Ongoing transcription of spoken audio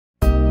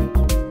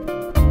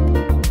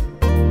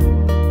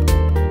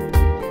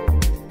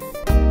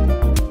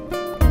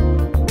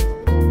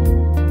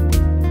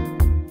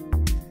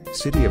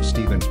City of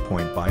Stevens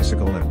Point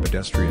Bicycle and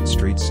Pedestrian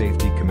Street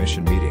Safety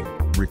Commission meeting,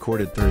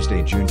 recorded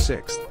Thursday, June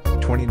 6,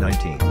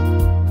 2019.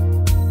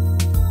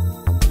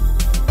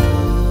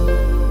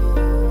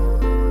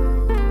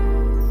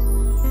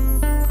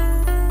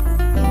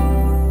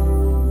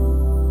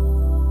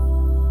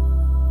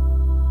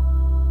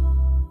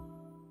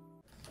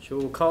 So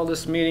we'll call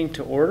this meeting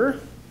to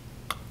order.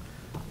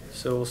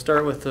 So we'll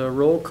start with the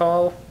roll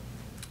call.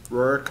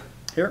 Rourke.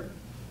 Here.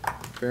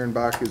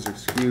 Fehrenbach is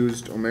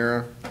excused.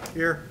 O'Mara.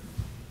 Here.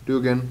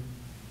 Dugan.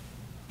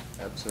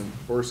 Absent.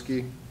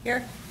 Borski.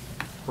 Here.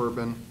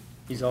 Corbin.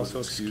 He's also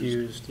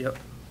excused. Yep,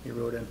 he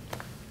wrote in.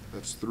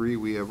 That's 3.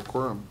 We have a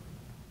quorum.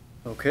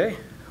 Okay.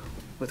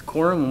 With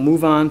quorum, we'll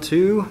move on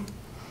to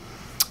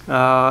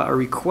a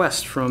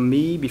request from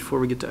me before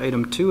we get to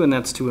item 2, and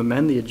that's to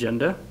amend the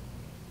agenda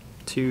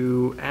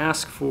to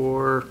ask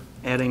for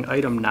adding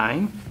item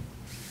 9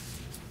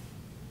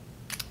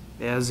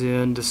 as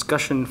in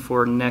discussion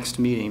for next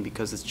meeting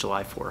because it's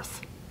July 4th.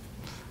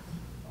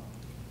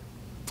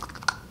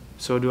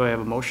 So do I have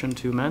a motion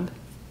to amend?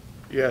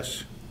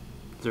 Yes.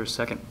 Is there a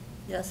second?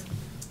 Yes.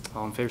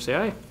 All in favor say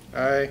aye.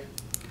 Aye.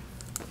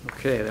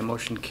 Okay, that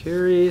motion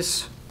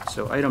carries.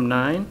 So item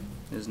 9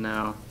 is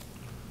now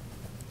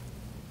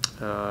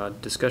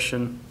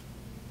discussion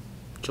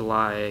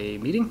July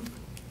meeting.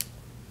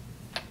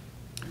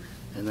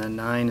 And then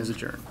 9 is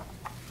adjourned.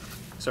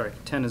 Sorry,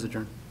 10 is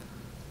adjourned.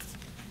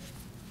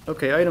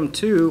 Okay, item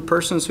 2,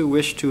 persons who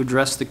wish to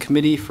address the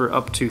committee for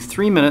up to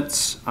 3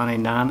 minutes on a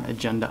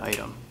non-agenda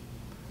item.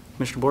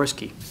 Mr.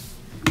 Borski.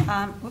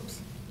 Whoops.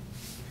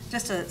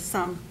 Just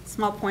some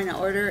small point of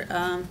order.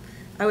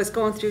 I was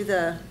going through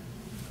the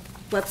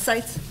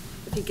websites,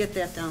 if you get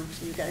that down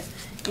to you guys.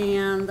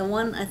 And the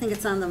one, I think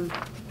it's on the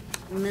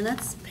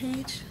minutes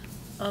page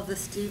of the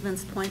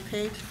Stevens Point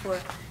page for,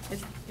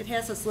 it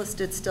has us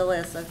listed still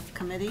as a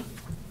committee.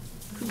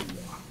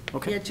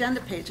 Okay. The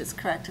agenda page is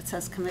correct. It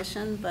says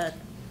commission, but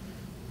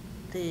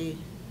the...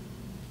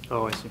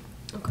 Oh, I see.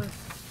 Okay.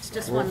 It's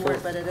just one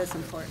word, but it is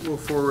important. We'll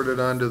forward it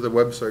on to the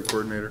website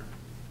coordinator.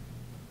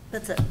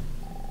 That's it.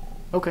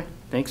 Okay,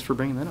 thanks for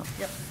bringing that up.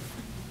 Yep.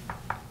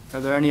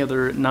 Are there any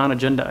other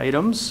non-agenda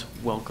items?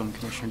 Welcome,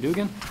 Commissioner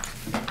Dugan.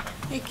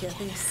 Thank you.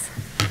 Thanks.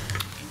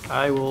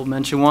 I will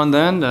mention one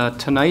then.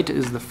 Tonight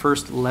is the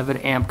first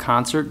Levitt Amp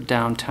concert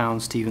downtown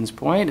Stevens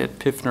Point at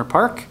Piffner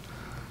Park.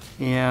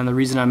 And the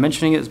reason I'm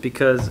mentioning it is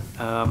because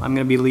I'm going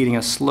to be leading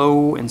a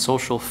slow and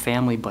social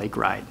family bike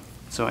ride.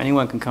 So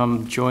anyone can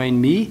come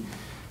join me.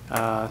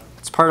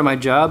 It's part of my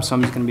job, so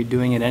I'm just going to be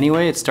doing it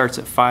anyway. It starts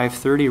at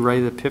 5:30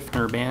 right at the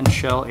Piffner Band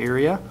Shell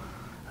area.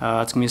 It's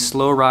going to be a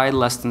slow ride,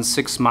 less than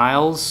 6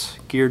 miles,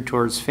 geared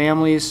towards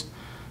families.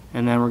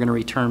 And then we're going to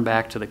return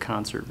back to the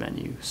concert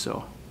venue.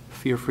 So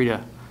feel free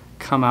to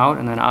come out.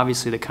 And then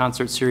obviously the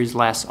concert series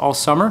lasts all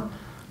summer.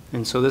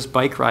 And so this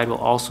bike ride will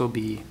also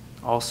be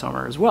all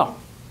summer as well.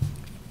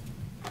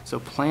 So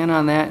plan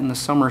on that in the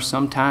summer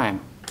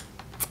sometime.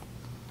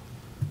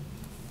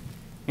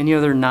 Any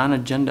other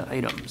non-agenda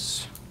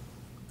items?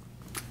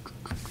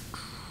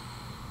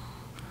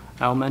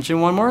 I'll mention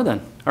one more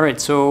then. All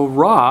right, so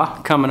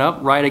RAW coming up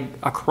right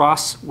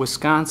across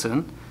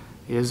Wisconsin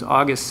is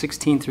August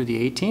 16th through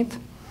the 18th.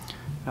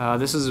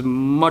 This is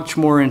much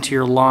more into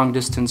your long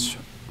distance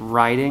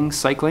riding,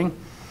 cycling.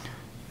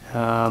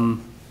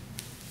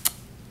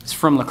 It's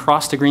from La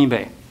Crosse to Green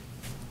Bay.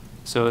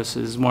 So this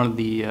is one of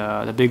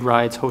the big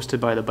rides hosted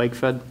by the Bike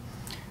Fed.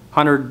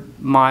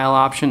 100-mile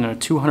option and a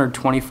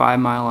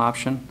 225-mile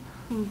option,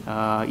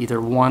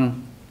 either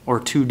 1 or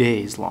 2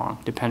 days long,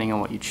 depending on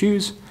what you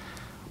choose.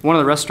 One of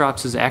the rest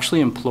stops is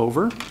actually in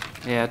Plover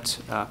at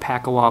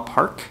Packawa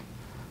Park.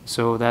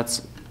 So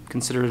that's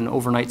considered an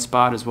overnight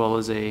spot as well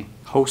as a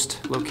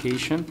host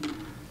location.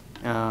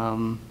 You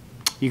can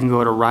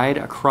go to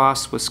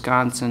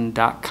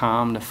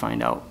rideacrosswisconsin.com to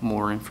find out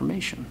more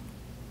information.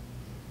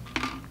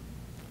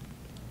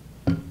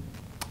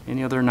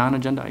 Any other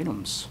non-agenda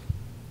items?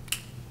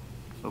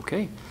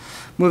 Okay.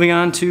 Moving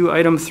on to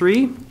item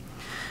 3,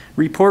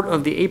 report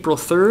of the April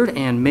 3rd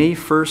and May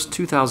 1st,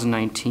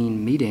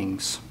 2019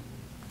 meetings.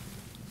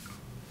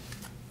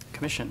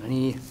 Commission,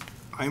 any?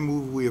 I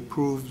move we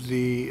approve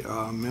the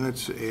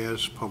minutes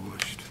as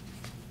published.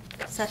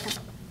 Second.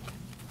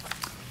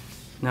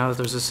 Now that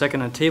there's a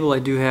second on the table, I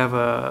do have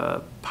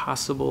a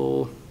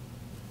possible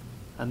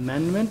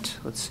amendment.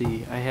 Let's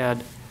see, I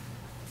had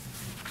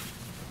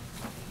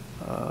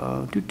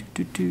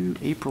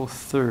April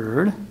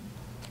 3rd.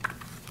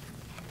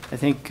 I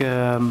think,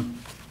 yeah,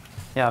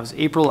 it was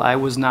April. I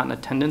was not in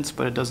attendance,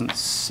 but it doesn't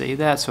say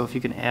that. So if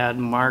you can add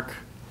Mark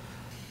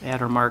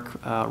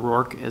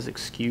Rourke as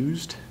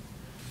excused.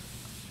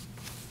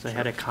 So I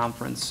had a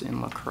conference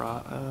in La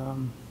Crosse.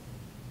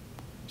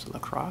 Was it La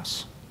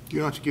Crosse? You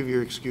don't have to give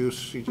your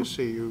excuse. You just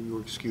say you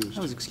were excused.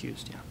 I was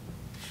excused, yeah.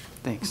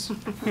 Thanks.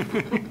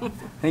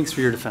 Thanks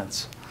for your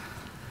defense.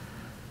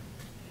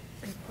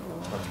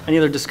 Any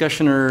other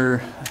discussion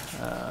or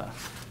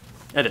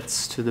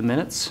edits to the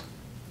minutes?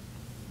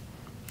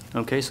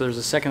 Okay, so there's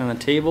a second on the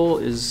table.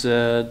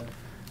 Do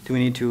we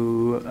need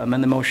to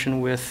amend the motion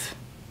with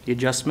the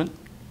adjustment?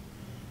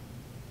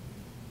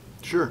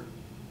 Sure.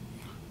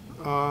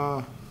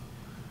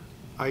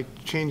 I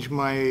changed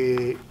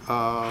my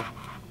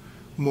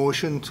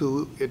motion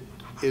to, it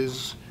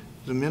is,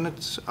 the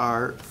minutes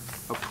are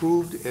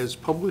approved as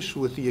published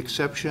with the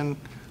exception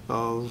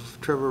of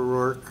Trevor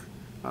Rourke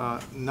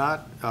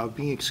not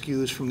being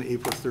excused from the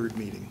April 3rd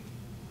meeting.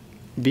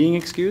 Being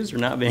excused or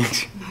not being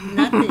excused?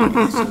 Not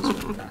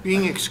being,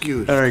 Being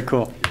excused. All right,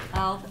 cool.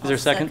 I'll there a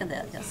second? second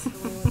that,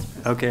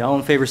 yes. Okay, all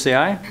in favor say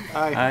aye.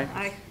 Aye.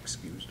 Aye.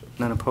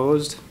 None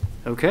opposed?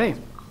 Okay.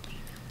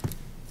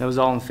 That was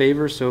all in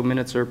favor, so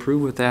minutes are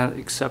approved with that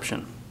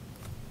exception.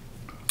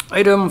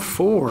 Item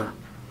 4,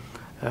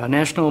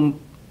 National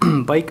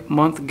Bike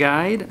Month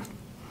Guide,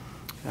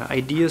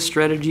 ideas,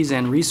 strategies,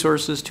 and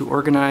resources to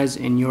organize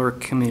in your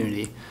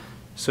community.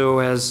 So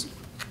as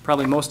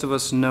probably most of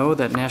us know,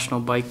 that National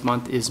Bike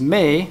Month is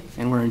May,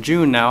 and we're in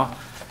June now.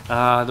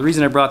 The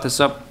reason I brought this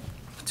up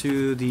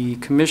to the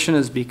commission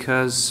is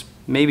because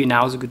maybe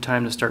now is a good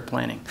time to start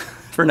planning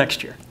for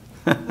next year.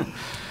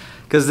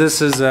 Because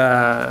this is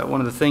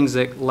one of the things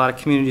that a lot of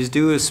communities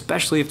do,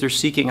 especially if they're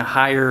seeking a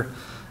higher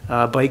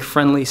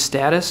bike-friendly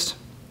status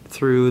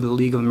through the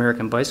League of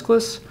American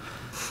Bicyclists.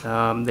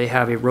 They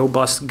have a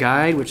robust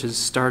guide, which is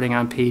starting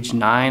on page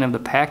 9 of the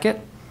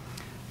packet.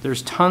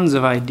 There's tons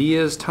of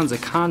ideas, tons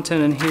of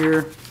content in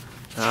here,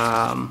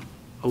 a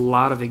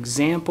lot of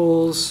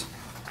examples,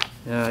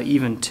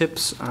 even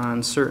tips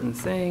on certain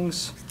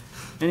things,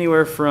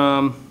 anywhere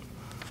from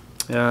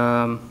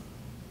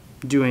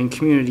doing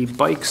community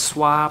bike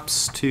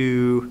swaps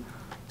to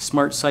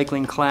smart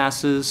cycling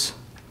classes,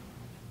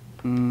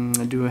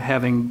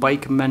 having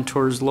bike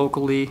mentors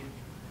locally,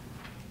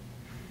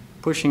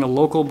 pushing a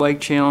local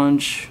bike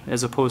challenge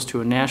as opposed to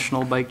a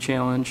national bike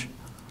challenge,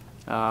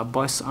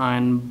 bus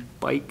on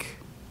bike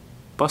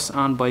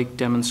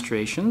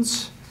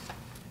demonstrations,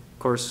 of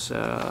course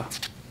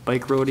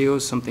bike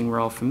rodeos, something we're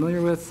all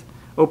familiar with,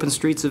 open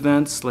streets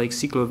events like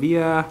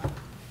Ciclovia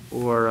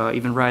or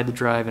even Ride the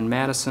Drive in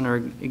Madison are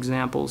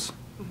examples.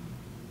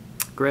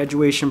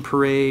 Graduation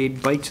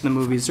parade, bike to the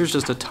movies. There's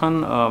just a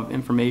ton of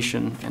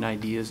information and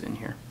ideas in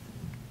here.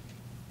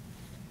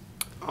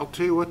 I'll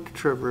tell you what,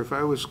 Trevor, if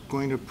I was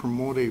going to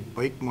promote a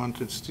bike month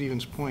at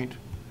Stevens Point,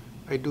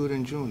 I'd do it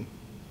in June.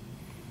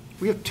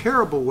 We have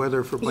terrible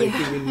weather for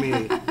biking in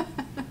May.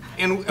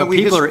 And But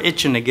people are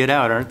itching to get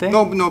out, aren't they?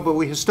 No, but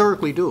we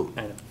historically do.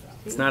 I know.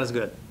 It's not as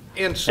good.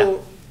 And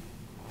so,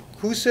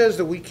 who says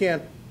that we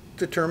can't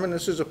determine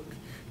this is a,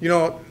 you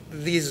know,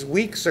 these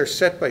weeks are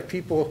set by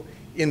people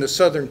in the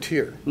southern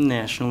tier.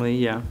 Nationally,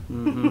 yeah.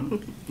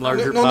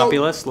 Larger No.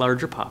 populace,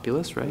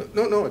 right?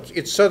 No,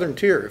 it's southern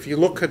tier. If you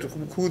look at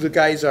who the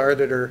guys are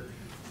that are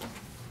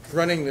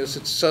running this,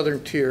 it's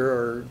southern tier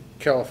or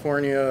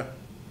California.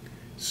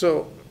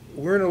 So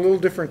we're in a little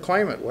different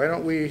climate. Why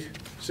don't we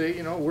say,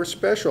 you know, we're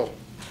special?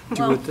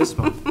 Do it this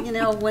month. You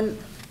know,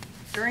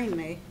 during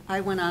May, I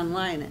went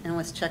online and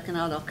was checking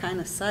out all kind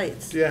of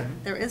sites. Yeah.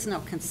 There is no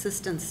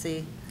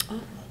consistency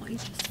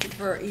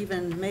for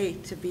even May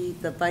to be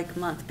the bike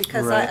month,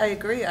 because Right. I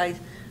agree,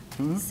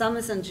 some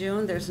is in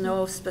June, there's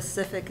no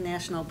specific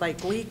National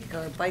Bike Week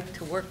or Bike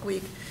to Work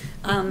Week.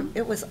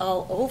 It was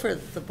all over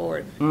the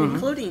board,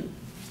 including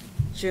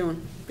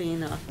June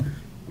being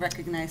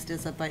recognized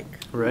as a bike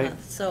Right.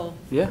 month. So,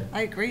 Yeah.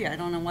 I agree, I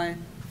don't know why.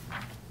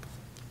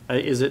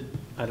 Is it,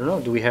 I don't know,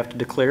 do we have to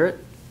declare it?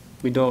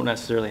 We don't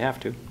necessarily have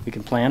to. We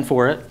can plan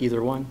for it,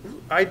 either one.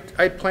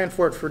 I'd plan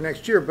for it for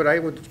next year, but I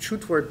would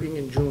shoot for it being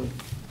in June.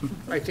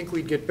 I think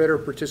we'd get better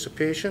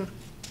participation.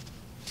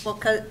 Well,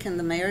 can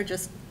the mayor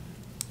just,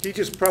 He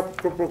just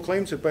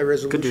proclaims it by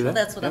resolution. Could do that.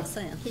 that's what I'm Yeah.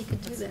 saying. He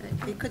could do that.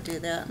 He could do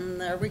that, and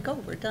there we go,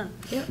 we're done.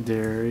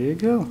 There you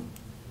go.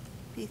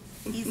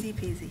 Easy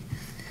peasy.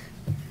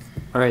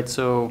 All right,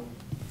 so,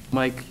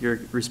 Mike, you're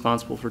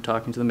responsible for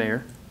talking to the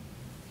mayor.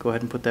 Go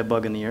ahead and put that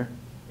bug in the air.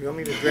 You want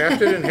me to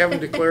draft it and have them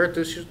declare it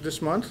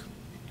this month?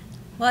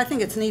 Well, I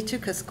think it's neat too,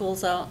 because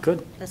school's out.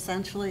 Good.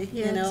 Essentially,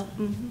 you Yes. know.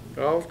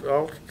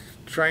 I'll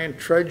try and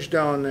trudge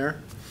down there.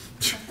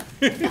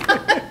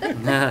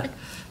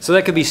 So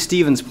that could be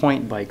Stevens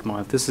Point Bike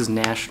Month. This is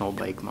National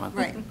Bike Month.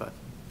 Right. But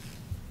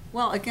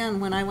Well, again,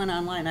 when I went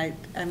online,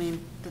 I mean,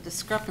 the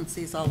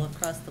discrepancies all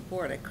across the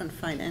board, I couldn't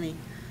find any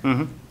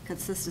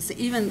consistency,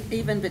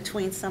 even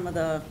between some of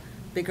the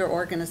bigger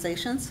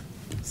organizations.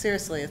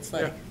 Seriously, it's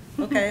like,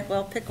 okay,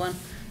 well, pick one.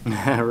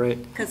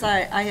 Right. Because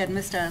I had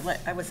missed,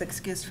 I was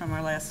excused from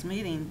our last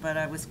meeting, but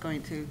I was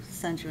going to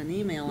send you an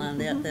email on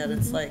that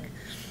it's like,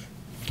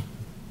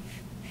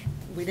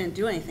 we didn't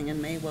do anything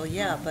in May. Well,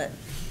 yeah, but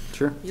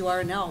Sure. you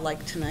are now,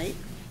 like tonight,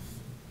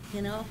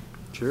 you know?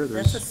 Sure.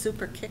 That's a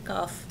super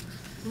kickoff.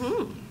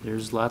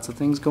 There's lots of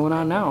things going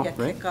on now, Yeah,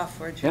 right? kickoff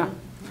for Yeah. June.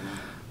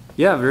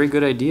 Yeah, very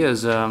good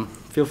ideas.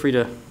 Feel free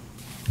to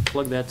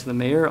plug that to the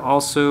mayor.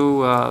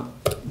 Also,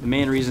 the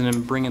main reason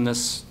I'm bringing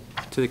this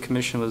to the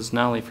commission was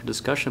not only for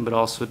discussion, but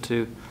also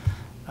to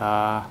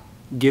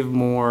give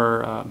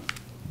more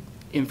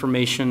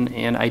information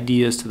and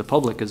ideas to the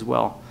public as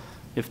well.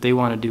 If they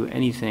want to do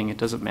anything, it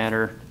doesn't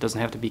matter. It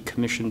doesn't have to be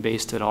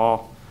commission-based at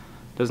all.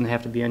 It doesn't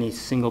have to be any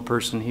single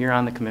person here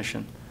on the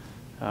commission.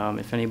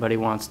 If anybody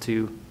wants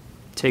to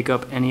take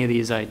up any of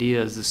these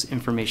ideas, this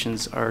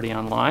information's already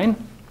online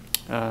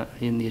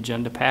in the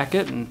agenda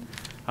packet, and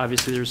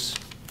obviously there's,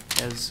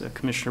 as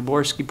Commissioner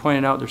Borski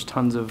pointed out, there's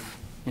tons of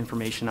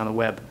information on the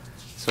web.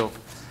 So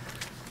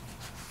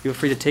feel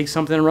free to take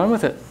something and run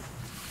with it,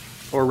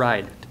 or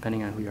ride,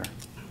 depending on who you are.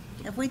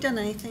 Have we done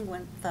anything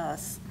with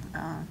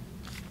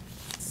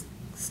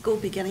school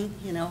beginning,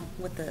 you know,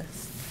 with the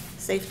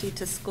safety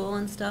to school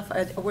and stuff?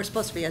 We're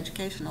supposed to be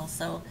educational,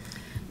 so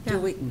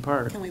In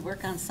part. can we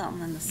work on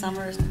something in the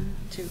summer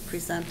to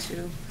present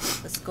to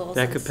the schools?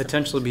 That and could stuff?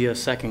 potentially be a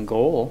second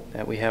goal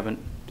that we haven't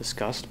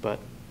discussed, but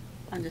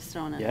I'm just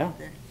throwing it yeah, out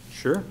there.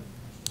 sure.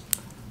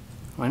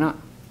 Why not?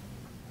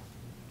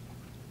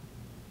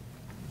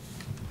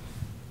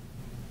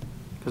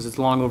 Because it's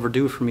long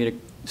overdue for me to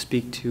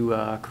speak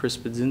to Chris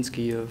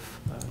Budzinski of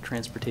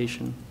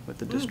Transportation with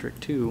the District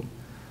 2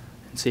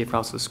 and Safe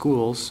Routes to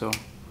Schools, so.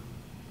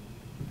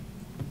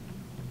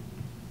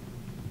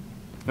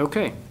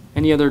 Okay,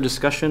 any other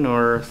discussion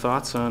or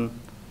thoughts on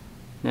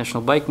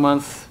National Bike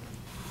Month?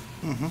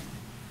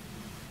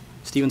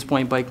 Stevens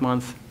Point Bike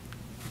Month?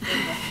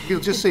 He'll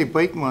just say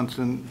Bike Month,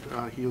 and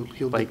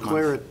he'll Bike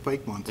declare Month. it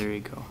Bike Month. There you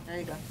go. There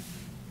you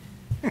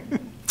go.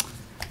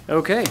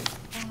 Okay,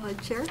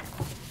 Chair?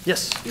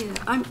 yes. Yeah,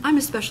 I'm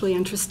especially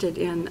interested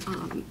in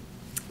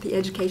the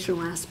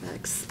educational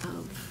aspects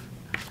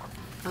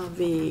of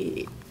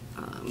the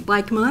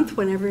Bike Month,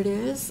 whenever it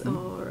is,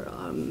 or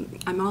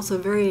I'm also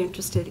very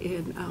interested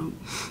in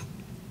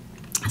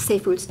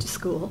safe routes to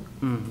school.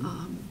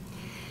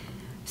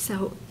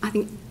 So I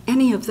think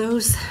any of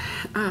those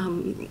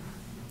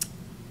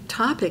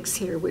topics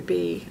here would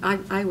be,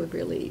 I would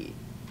really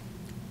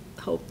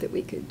hope that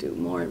we could do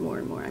more and more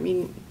and more. I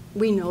mean,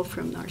 we know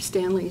from our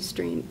Stanley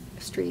Street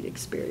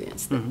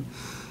experience that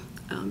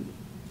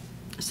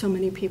so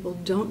many people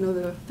don't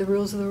know the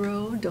rules of the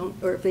road,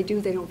 or if they do,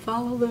 they don't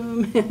follow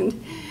them,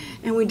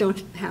 and we don't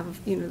have,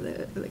 you know,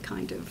 the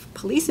kind of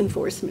police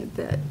enforcement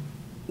that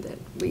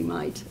we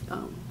might,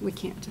 we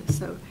can't.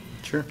 So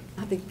Sure.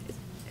 I think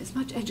as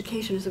much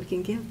education as we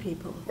can give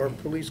people. Or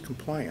police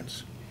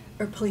compliance.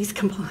 Or police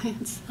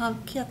compliance.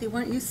 Kathy,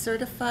 weren't you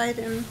certified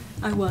in,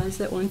 I was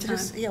at one time.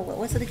 yeah, what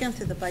was it again,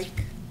 through the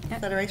Bike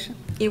Federation?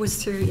 It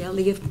was through,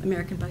 League of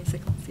American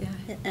Bicycles,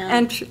 yeah.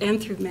 And- And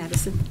through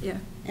Madison, yeah.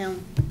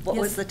 And what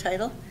was Yes. the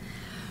title?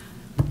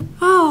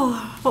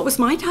 Oh, what was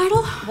my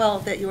title? Well,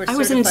 that you were I certified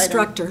was an in-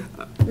 instructor.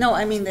 No,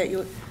 I mean that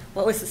you,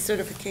 what was the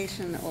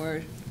certification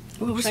or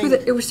Well, it was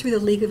training? it was through the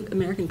League of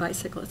American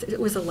Bicyclists. It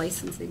was a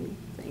licensing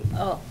thing.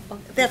 Oh,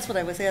 that's what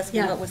I was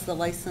asking, Yeah. what was the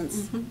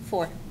license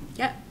for?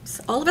 Yeah,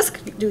 so all of us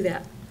could do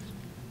that.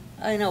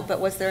 I know, but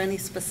was there any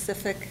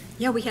specific,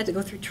 Yeah, we had to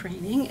go through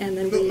training, and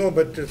then No, we,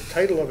 but the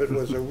title of it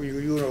was, were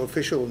you an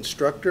official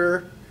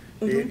instructor,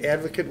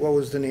 advocate? What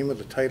was the name of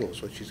the title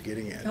is what she's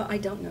getting at? oh, I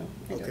don't know.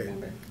 I don't Okay.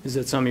 remember. Is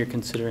that something you're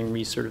considering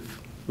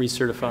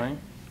recertifying,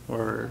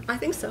 or? I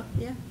think so,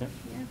 yeah. Yeah.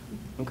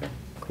 Yeah. Okay,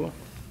 cool.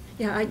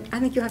 Yeah, I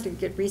think you have to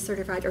get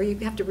recertified, or you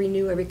have to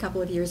renew every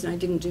couple of years, and I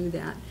didn't do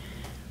that.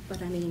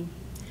 But I mean,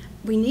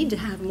 we need to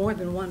have more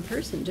than one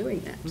person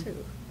doing that, too.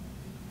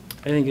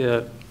 I think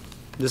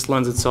this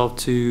lends itself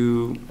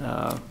to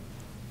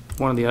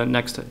one of the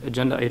next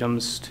agenda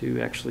items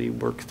to actually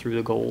work through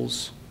the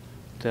goals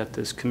that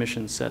this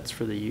commission sets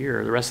for the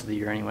year, the rest of the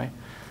year anyway.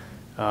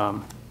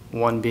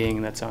 One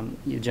being that's on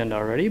the agenda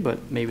already,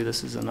 but maybe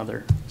this is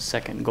another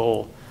second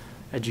goal,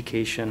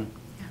 education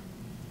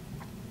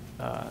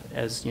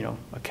as, you know,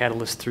 a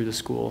catalyst through the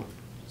school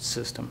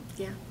system.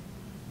 Yeah,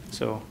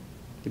 So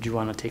would you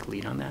want to take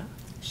lead on that?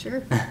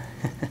 sure.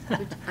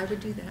 I would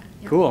do that.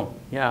 Yeah. Cool,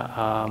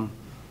 yeah.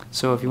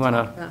 So if you want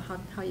to,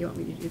 How you want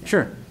me to do that?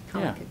 sure, How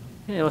I yeah. could-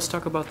 Yeah, let's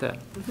talk about that.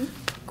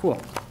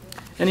 Cool.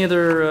 Any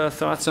other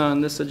thoughts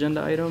on this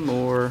agenda item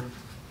or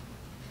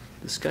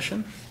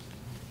discussion?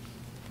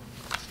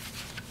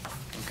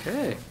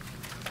 Okay,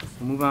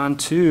 we'll move on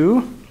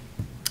to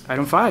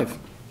item 5.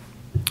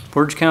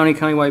 Portage County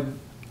Countywide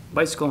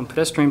Bicycle and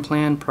Pedestrian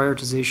Plan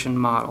Prioritization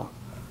Model.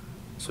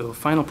 So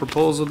final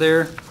proposal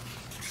there.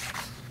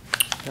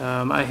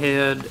 I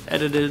had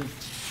edited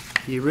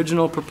the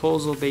original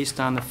proposal based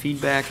on the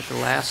feedback at the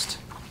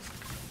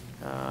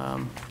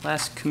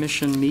last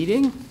commission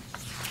meeting,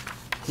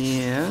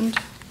 and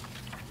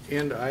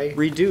And I,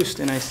 reduced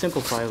and I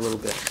simplified a little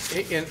bit.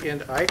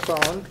 and I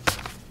found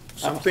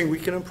something we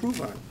can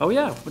improve on. Oh,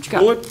 yeah, what you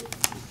got? Bullet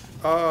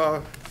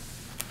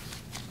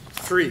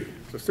 3,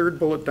 the third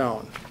bullet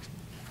down.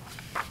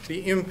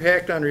 The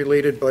impact on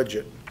related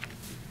budget.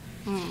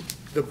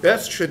 The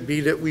best should be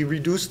that we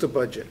reduce the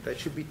budget, that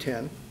should be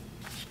 10.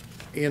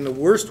 And the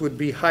worst would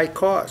be high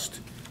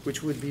cost,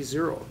 which would be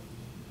 0.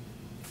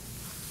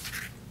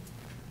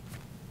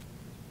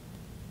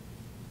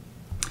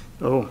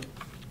 Oh,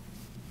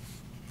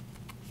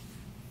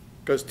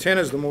 Because 10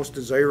 is the most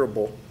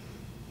desirable.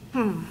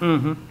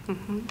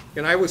 mm-hmm,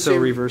 And I would So say.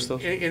 reverse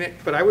those?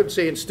 But I would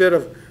say instead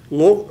of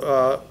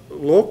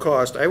low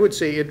cost, I would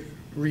say it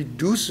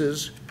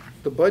reduces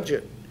the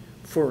budget.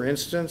 For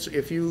instance,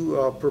 if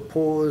you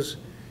propose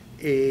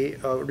a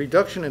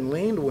reduction in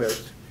lane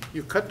width,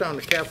 you cut down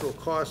the capital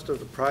cost of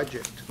the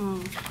project.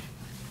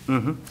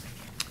 Mm-hmm,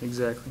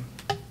 exactly.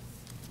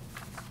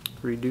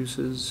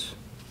 Reduces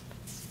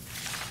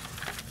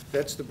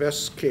That's the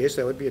best case,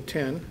 that would be a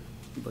 10,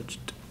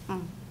 budget.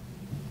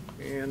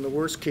 and the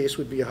worst case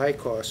would be a high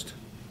cost.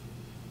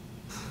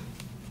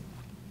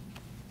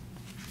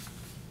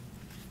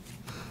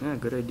 Yeah,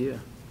 good idea.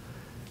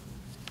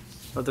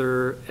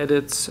 Other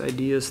edits,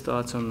 ideas,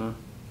 thoughts on the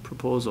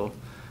proposal?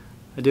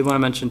 I did want to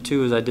mention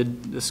too, is I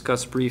did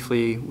discuss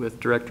briefly with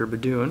Director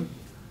Badoon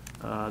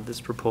this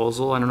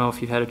proposal. I don't know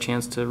if you've had a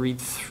chance to read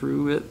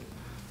through it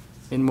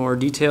in more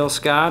detail,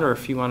 Scott, or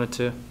if you wanted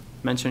to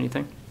mention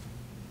anything.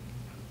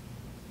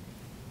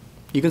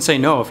 You can say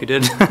no if you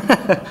did.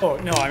 Oh,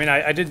 no, I mean,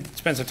 I did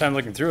spend some time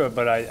looking through it,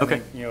 but I Okay.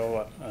 think, you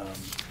know,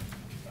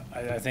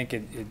 I think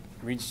it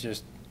reads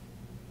just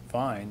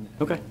fine.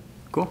 Okay,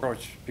 cool.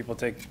 People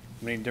take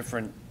many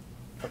different,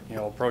 you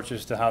know,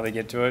 approaches to how they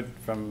get to it,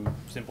 from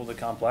simple to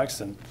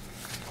complex, and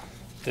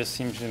this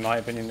seems, in my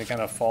opinion, to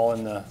kind of fall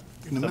in the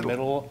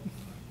middle,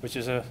 which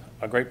is a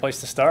great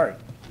place to start.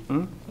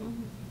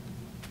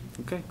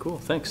 Okay, cool,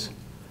 thanks.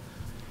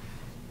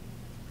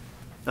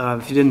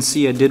 If you didn't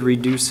see, I did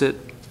reduce it.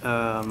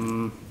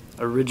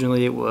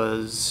 Originally, it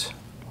was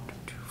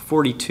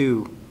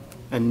 42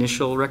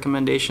 initial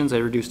recommendations. I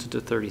reduced it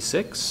to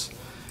 36.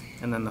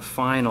 And then the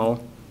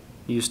final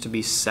used to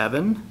be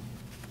 7,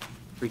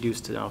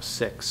 reduced to now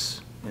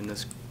 6 in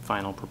this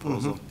final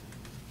proposal.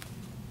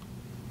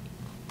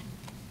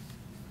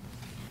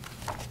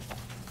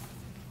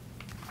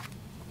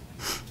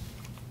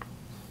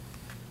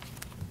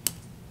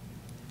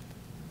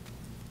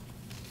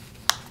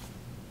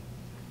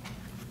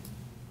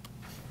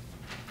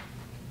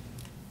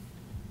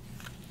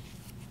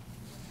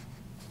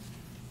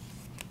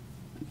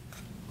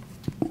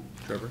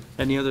 Trevor?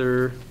 Any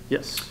other,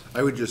 yes?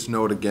 I would just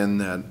note again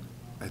that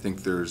I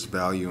think there's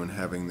value in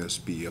having this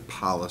be a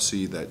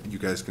policy that you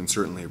guys can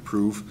certainly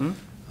approve,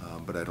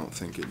 but I don't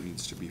think it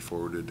needs to be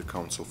forwarded to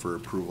council for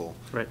approval.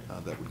 Right.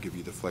 That would give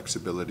you the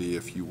flexibility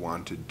if you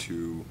wanted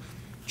to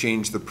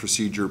change the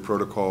procedure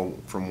protocol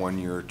from 1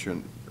 year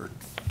to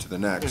the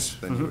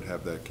next, then you would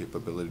have that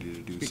capability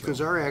to do so.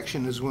 Because our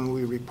action is when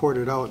we report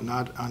it out,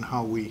 not on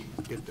how we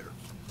get there.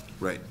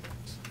 Right.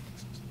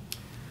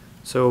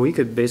 So we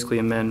could basically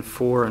amend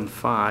 4 and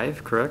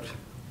 5, correct?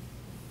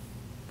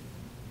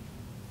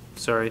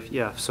 Sorry,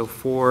 yeah, so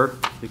 4,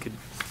 we could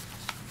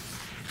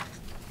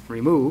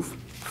remove.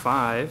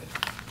 5,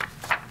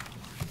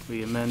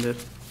 we amend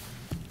it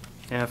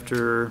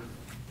after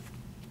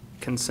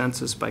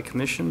consensus by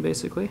commission,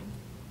 basically.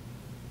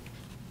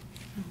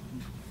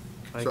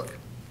 Like, So,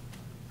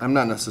 I'm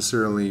not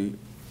necessarily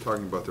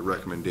talking about the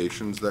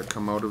recommendations that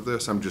come out of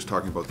this, I'm just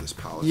talking about this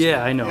policy.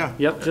 yeah, I know, Yeah.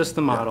 yep, just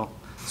the model.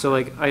 So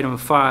like item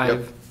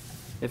 5,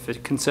 if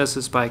it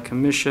consensus by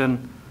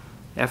commission,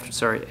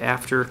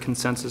 after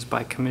consensus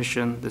by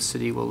commission, the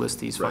city will list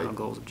these final Right.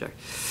 goals,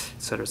 objectives,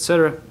 et cetera, et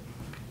cetera.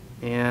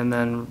 And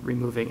then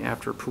removing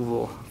after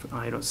approval,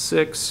 item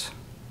 6.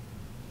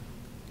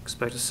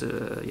 Expect us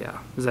to, yeah,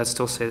 does that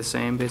still say the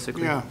same,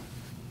 basically? Yeah,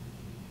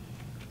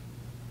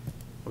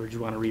 Or do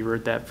you want to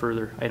reword that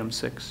further, item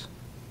 6?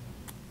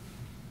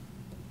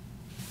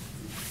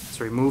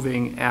 So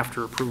removing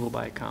after approval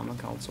by common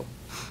council.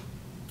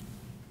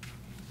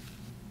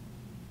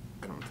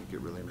 I don't think it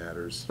really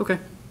matters. Okay.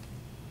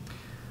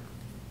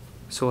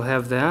 So we'll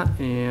have that,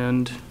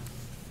 and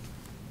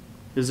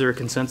is there a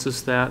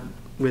consensus that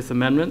with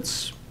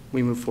amendments,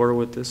 we move forward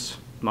with this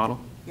model?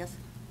 Yes?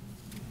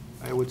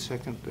 I would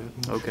second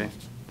that. motion. Okay,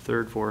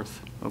 3rd, 4th,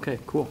 okay,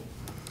 cool.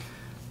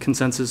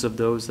 Consensus of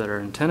those that are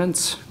in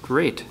attendance,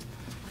 great.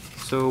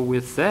 So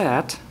with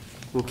that,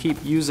 we'll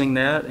keep using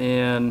that,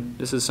 and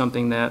this is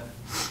something that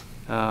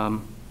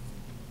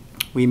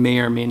we may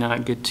or may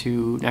not get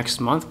to next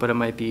month, but it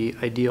might be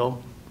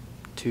ideal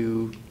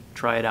to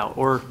try it out,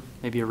 or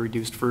maybe a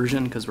reduced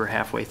version, because we're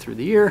halfway through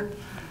the year.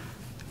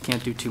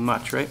 Can't do too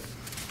much, right?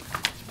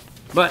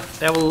 But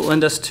that will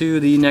lend us to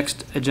the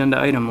next agenda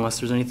item, unless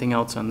there's anything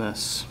else on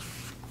this.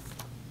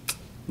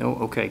 No?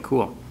 Okay,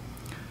 cool.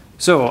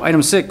 So,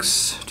 item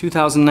 6,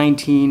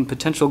 2019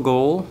 potential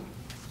goal,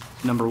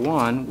 number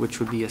 1, which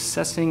would be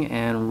assessing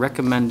and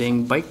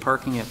recommending bike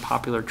parking at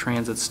popular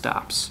transit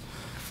stops.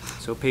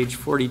 So page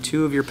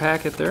 42 of your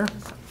packet there.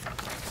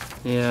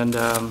 And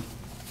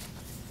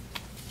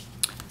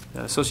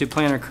Associate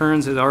Planner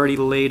Kearns has already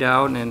laid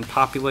out and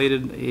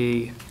populated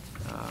a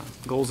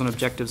goals and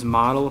objectives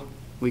model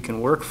we can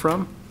work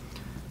from.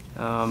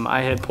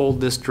 I had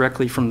pulled this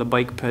directly from the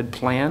bike ped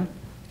plan,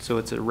 so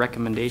it's a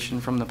recommendation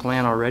from the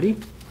plan already.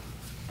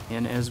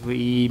 And as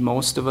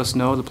most of us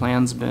know, the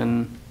plan's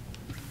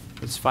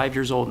it's 5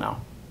 years old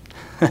now.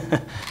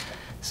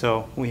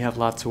 So we have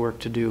lots of work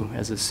to do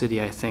as a city,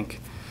 I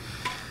think.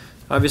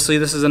 Obviously,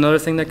 this is another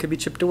thing that could be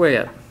chipped away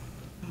at.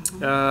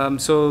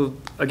 So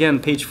again,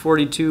 page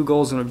 42,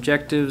 goals and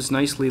objectives,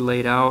 nicely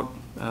laid out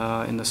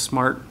in the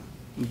SMART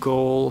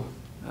goal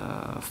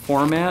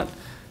format.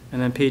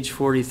 And then page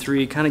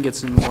 43 kind of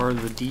gets into more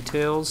of the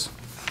details.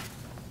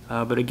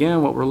 But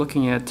again, what we're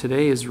looking at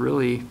today is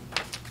really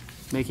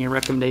making a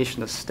recommendation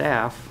to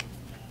staff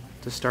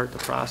to start the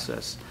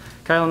process.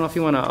 Kyle, I don't know if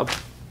you want to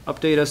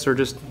update us or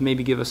just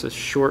maybe give us a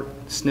short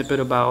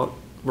snippet about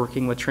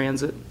working with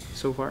transit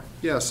so far?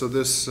 Yeah, so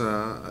this,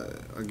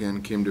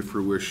 again, came to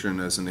fruition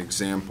as an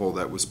example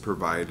that was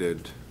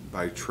provided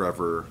by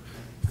Trevor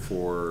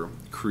for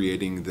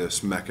creating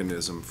this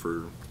mechanism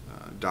for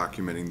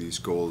documenting these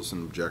goals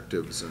and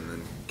objectives and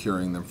then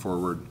carrying them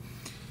forward.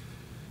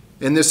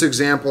 And this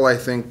example, I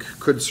think,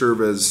 could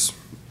serve as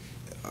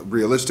a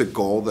realistic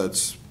goal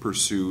that's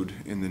pursued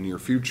in the near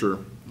future.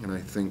 And I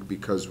think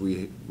because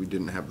we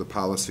didn't have the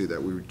policy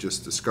that we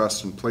just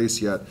discussed in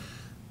place yet,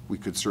 we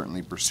could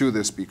certainly pursue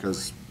this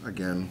because,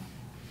 again,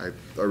 I've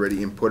already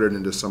inputted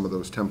into some of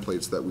those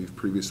templates that we've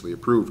previously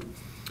approved.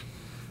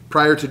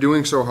 Prior to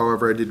doing so,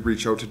 however, I did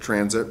reach out to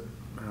Transit,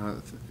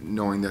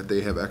 knowing that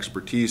they have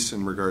expertise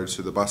in regards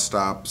to the bus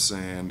stops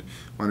and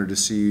wanted to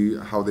see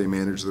how they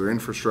manage their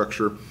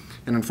infrastructure.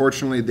 And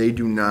unfortunately, they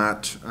do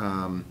not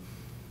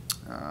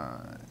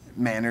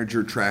manage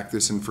or track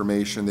this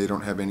information. They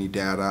don't have any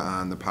data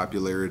on the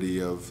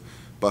popularity of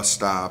bus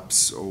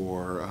stops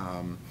or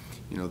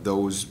you know,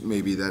 those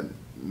maybe that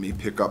may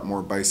pick up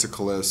more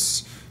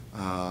bicyclists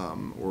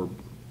or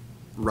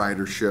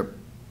ridership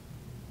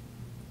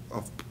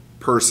of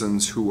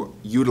persons who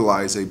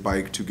utilize a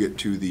bike to get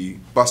to the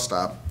bus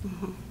stop.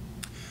 Mm-hmm.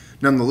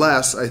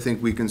 Nonetheless, I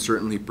think we can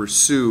certainly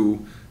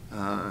pursue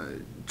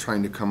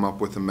trying to come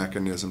up with a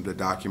mechanism to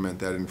document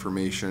that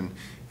information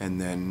and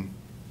then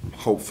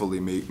hopefully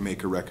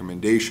make a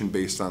recommendation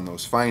based on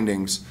those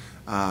findings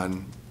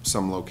on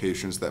some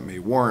locations that may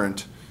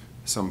warrant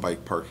some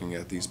bike parking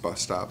at these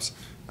bus stops.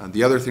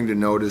 The other thing to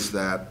note is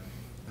that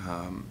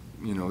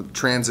you know,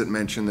 Transit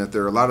mentioned that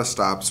there are a lot of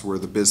stops where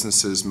the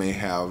businesses may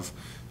have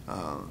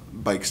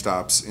bike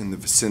stops in the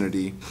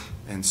vicinity,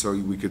 and so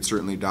we could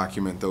certainly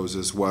document those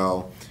as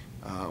well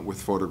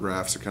with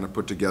photographs to kind of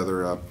put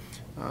together a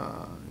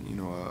you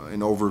know,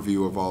 an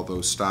overview of all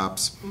those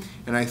stops.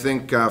 And I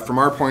think from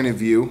our point of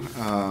view,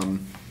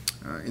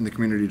 in the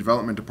Community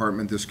Development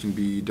Department, this can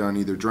be done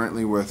either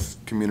jointly with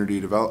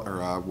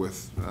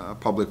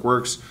Public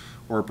Works,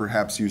 or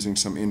perhaps using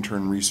some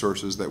intern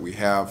resources that we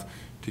have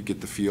to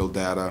get the field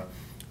data,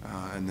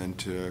 and then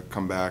to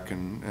come back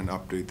and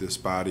update this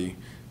body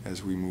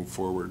as we move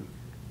forward.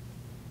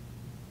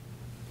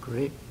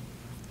 Great.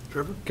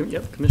 Trevor?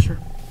 Yep, Commissioner.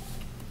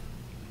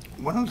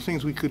 One of the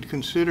things we could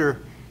consider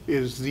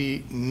is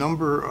the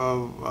number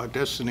of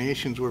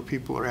destinations where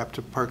people are apt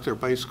to park their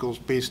bicycles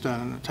based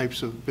on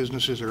types of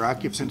businesses or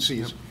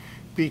occupancies. Yep.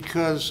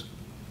 Because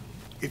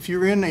if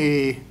you're in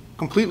a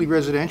completely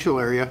residential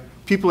area,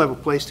 people have a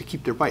place to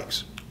keep their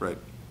bikes. Right.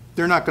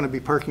 They're not going to be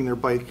parking their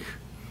bike,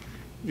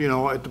 you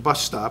know, at the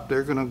bus stop.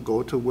 They're going to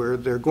go to where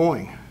they're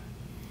going.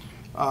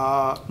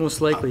 Most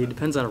likely, it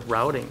depends on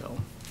routing though.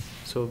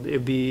 So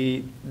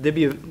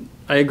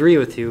I agree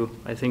with you.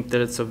 I think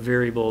that it's a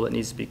variable that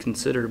needs to be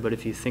considered, but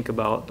if you think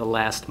about the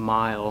last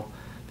mile,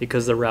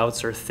 because the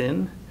routes are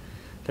thin,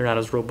 they're not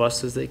as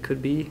robust as they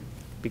could be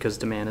because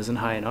demand isn't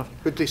high enough.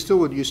 But you still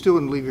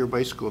wouldn't leave your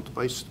bicycle at the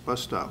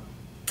bus stop.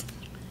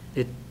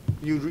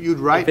 You'd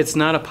ride. If it's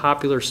not a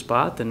popular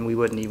spot, then we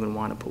wouldn't even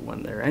want to put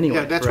one there anyway.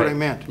 Yeah, that's right. what I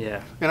meant.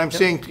 Yeah. And I'm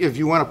saying if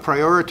you want to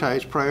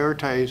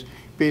prioritize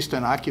based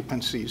on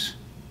occupancies.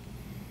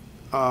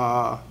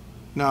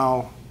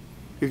 Now,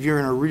 if you're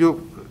in a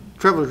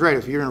Trevor's right,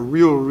 if you're in a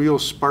real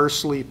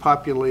sparsely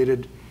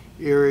populated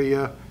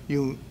area,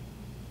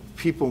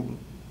 people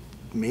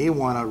may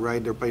want to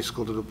ride their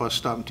bicycle to the bus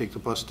stop and take the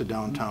bus to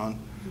downtown.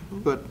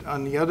 Mm-hmm. But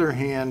on the other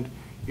hand,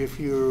 if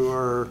you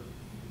are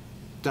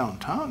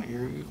downtown,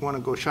 you want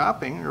to go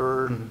shopping,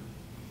 or mm-hmm.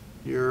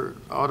 you're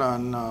out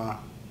on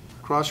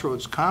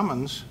Crossroads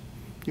Commons,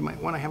 you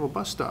might want to have a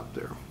bus stop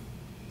there.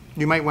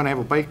 You might want to have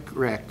a bike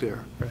rack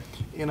there. Right.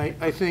 And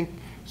I think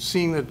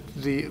seeing that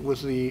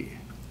with the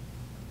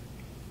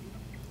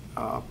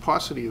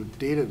paucity of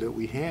data that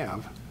we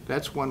have,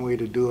 that's one way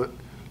to do it.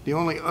 The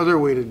only other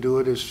way to do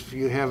it is if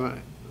you have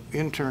an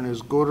intern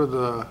is go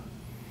to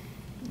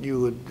you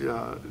would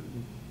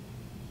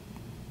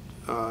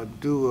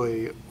do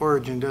a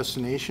origin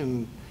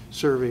destination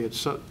survey at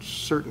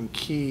certain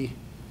key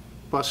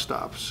bus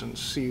stops and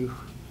see,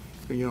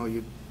 you know,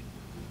 you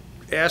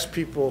ask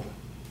people,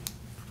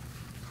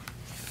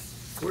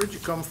 where'd you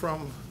come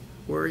from?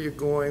 Where are you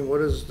going?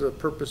 What is the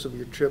purpose of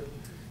your trip?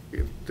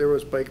 If there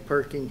was bike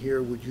parking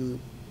here, would you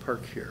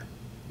park here?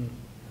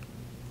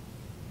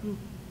 You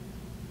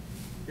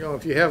know,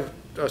 if you have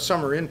a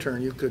summer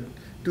intern, you could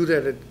do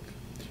that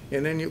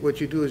and then what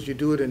you do is you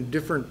do it in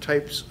different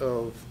types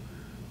of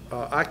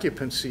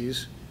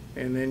occupancies,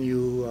 and then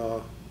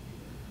you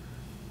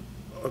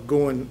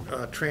go and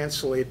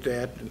translate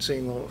that and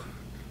saying, well,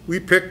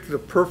 we picked the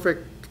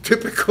perfect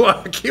typical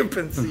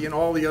occupancy and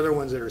all the other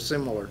ones that are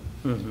similar.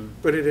 Mm-hmm.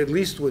 But it at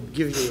least would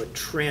give you a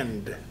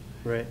trend.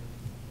 Right.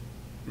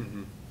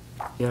 Mm-hmm.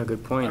 Yeah,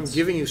 good point. I'm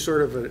giving you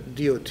sort of a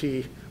DOT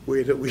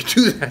way that we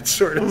do that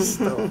sort of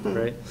stuff.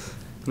 Right.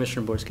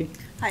 Commissioner Borski?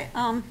 Hi.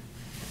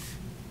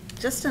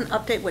 Just an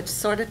update which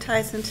sort of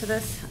ties into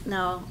this.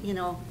 Now, you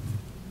know,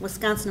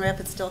 Wisconsin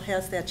Rapids still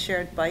has that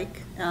shared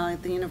bike. The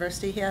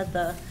university had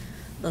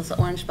those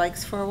orange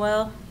bikes for a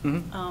while.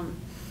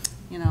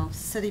 You know,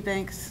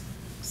 Citibank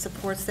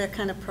supports that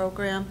kind of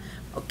program.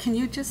 Oh, can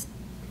you just,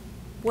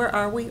 where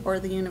are we, or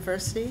the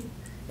university?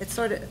 It's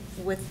sort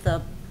of with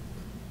the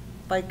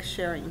bike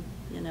sharing,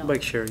 you know.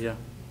 Bike share, yeah.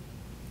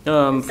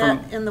 Is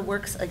that in the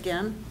works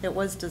again? It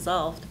was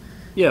dissolved.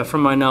 Yeah,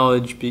 from my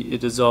knowledge,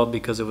 it dissolved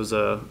because it was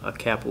a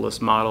capitalist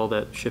model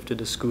that shifted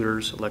to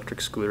scooters, electric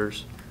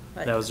scooters.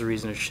 Right. That was the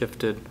reason it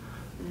shifted.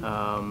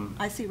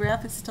 I see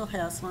Rapids still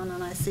has one,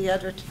 and I see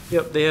Edgerton.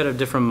 Yep, they had a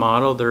different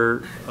model.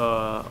 Their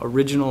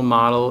original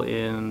model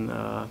in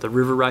the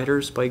River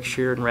Riders bike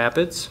share in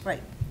Rapids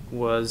Right.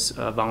 was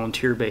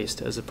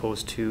volunteer-based as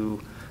opposed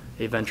to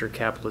a venture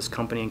capitalist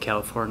company in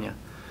California.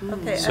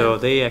 Okay. So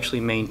they actually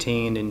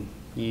maintained and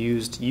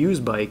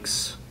used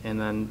bikes and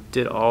then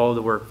did all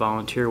the work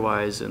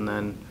volunteer-wise and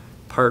then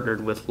partnered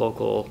with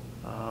local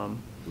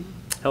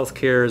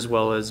healthcare as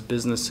well as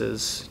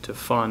businesses to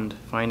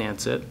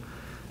finance it.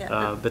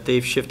 Yeah. But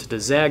they've shifted to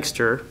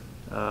Zagster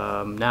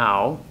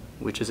now,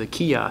 which is a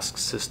kiosk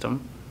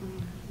system.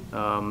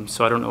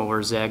 So I don't know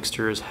where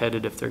Zagster is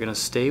headed, if they're going to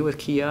stay with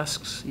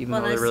kiosks, even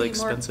though they're really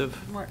expensive.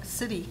 More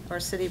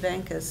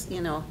Citibank is,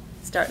 you know,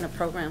 starting a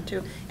program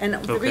too. And the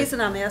Okay.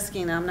 reason I'm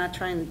asking, I'm not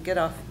trying to get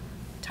off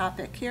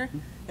topic here.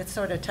 It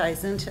sort of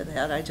ties into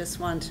that. I just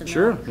wanted to know.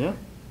 Sure, yeah.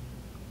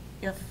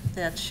 If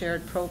that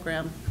shared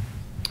program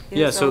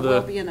Yeah, is so or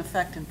will the- be in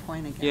effect in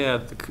point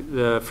again.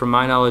 Yeah, from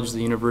my knowledge,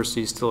 the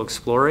university is still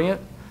exploring it.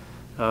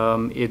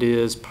 It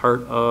is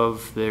part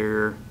of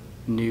their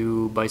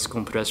new bicycle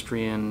and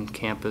pedestrian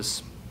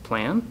campus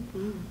plan.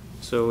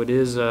 So it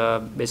is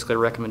basically a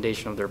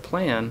recommendation of their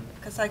plan.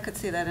 Because I could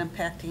see that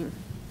impacting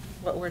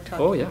what we're Oh,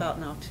 talking yeah. about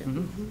now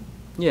too.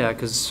 Yeah,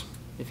 because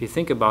if you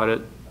think about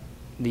it,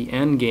 the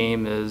end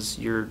game is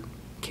you're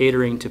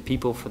catering to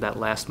people for that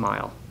last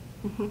mile,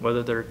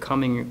 whether they're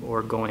coming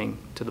or going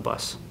to the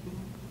bus.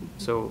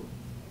 So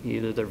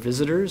either they're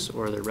visitors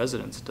or they're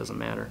residents, it doesn't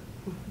matter.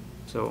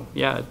 So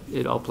yeah,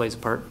 it all plays a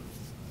part.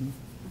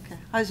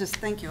 Okay.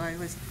 Thank you. I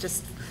was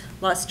just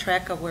lost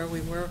track of where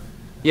we were.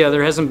 Yeah,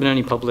 there hasn't been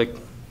any public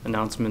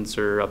announcements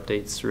or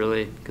updates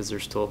really, because they're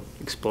still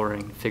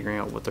exploring, figuring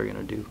out what they're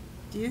gonna do.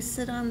 Do you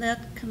sit on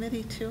that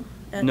committee too?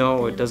 at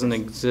No, the it doesn't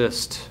university?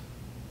 exist.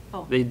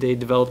 Oh. They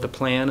developed a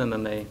plan and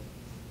then they Oh,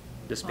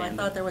 I disbanded.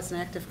 thought there was an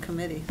active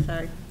committee,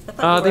 sorry. I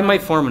thought you They were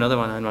might on- form another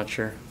one, I'm not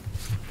sure.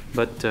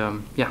 But,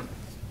 yeah,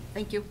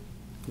 Thank you.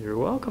 you're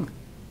welcome.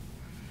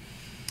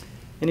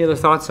 Any other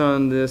thoughts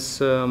on this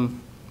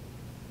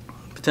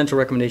potential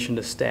recommendation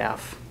to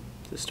staff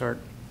to start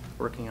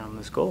working on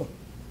this goal?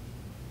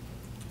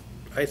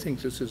 I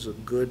think this is a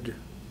good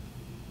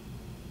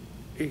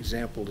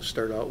example to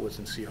start out with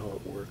and see how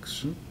it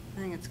works.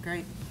 I think it's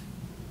great.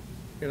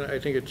 And I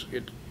think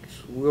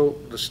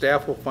the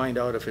staff will find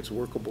out if it's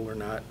workable or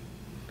not,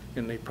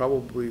 and they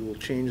probably will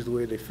change the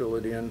way they fill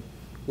it in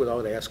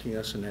without asking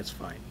us, and that's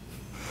fine.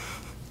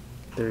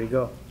 There you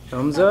go.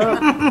 Thumbs up.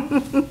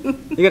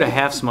 You got a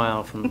half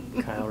smile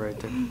from Kyle right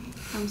there.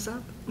 Thumbs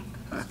up.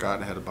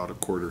 Scott had about a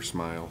quarter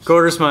smile.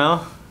 Quarter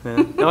smile.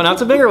 Yeah. Oh, now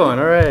it's a bigger one.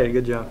 All right,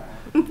 good job.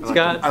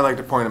 Scott? I like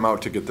to point him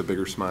out to get the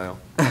bigger smile.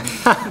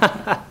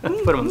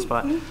 Put him on the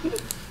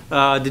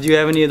spot. Did you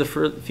have any of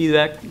the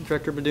feedback,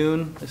 Director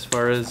Badoon, as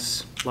far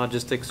as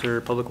logistics or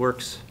public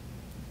works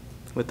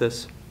with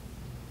this?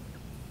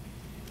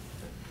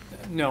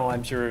 No,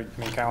 I'm sure, I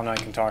mean, Kyle and I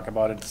can talk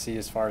about it to see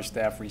as far as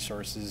staff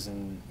resources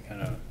and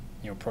kind of,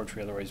 approach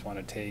we otherwise want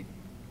to take.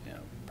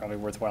 Probably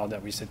worthwhile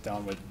that we sit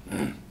down with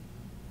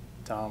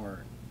Tom or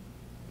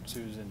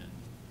Susan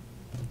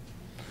and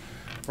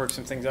work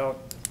some things out.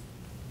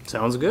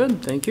 Sounds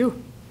good. Thank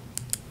you.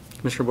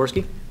 Commissioner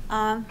Borski?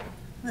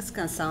 This is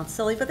going to sound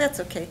silly, but that's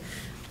okay.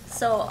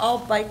 So all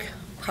bike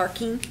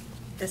parking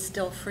is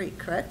still free,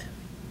 correct?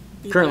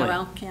 Currently. Even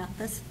around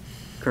campus?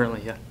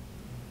 Currently, yeah.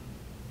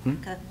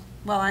 Okay.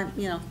 Well,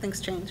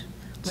 things change.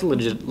 It's a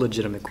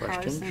legitimate Cars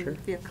question, and sure.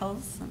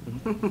 vehicles.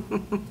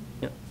 And,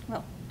 Yeah.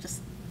 well,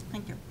 just,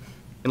 thank you.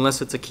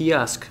 Unless it's a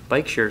kiosk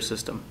bike share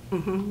system.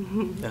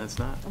 Then it's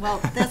not. Well,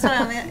 that's what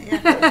I meant,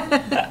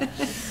 yeah.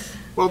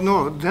 Well,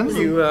 no, then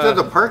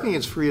the parking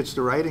is free, it's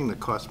the riding that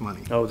costs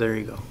money. Oh, there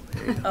you go.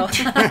 Oh.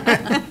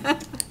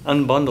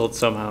 Unbundled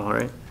somehow,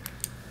 right?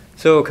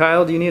 So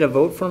Kyle, do you need a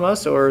vote from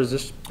us, or is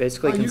this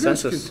basically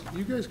consensus?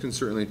 You guys can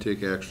certainly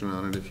take action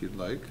on it if you'd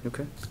like.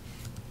 Okay.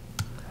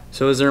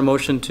 So is there a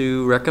motion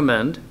to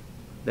recommend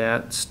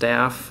that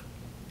staff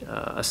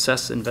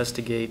assess,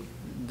 investigate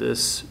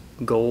this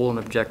goal and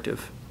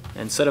objective,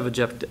 and set of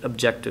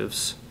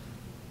objectives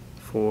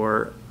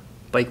for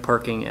bike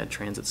parking at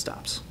transit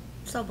stops?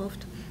 So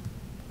moved.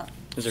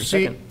 Is there a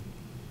See, second?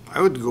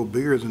 I would go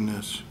bigger than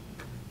this.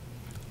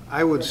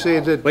 I would say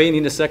that, Wait, you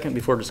need a second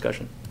before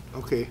discussion.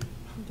 okay,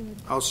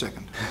 I'll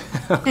second.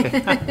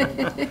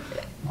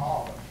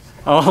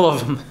 All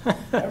of them.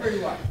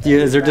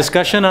 Is there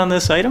discussion on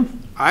this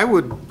item? I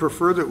would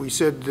prefer that we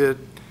said that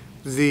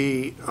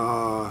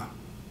that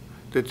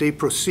they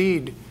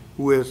proceed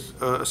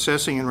with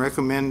assessing and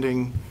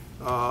recommending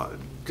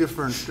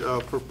different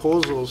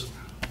proposals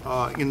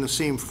in the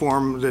same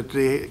form that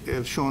they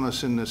have shown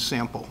us in this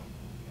sample.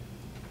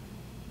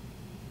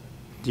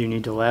 Do you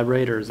need to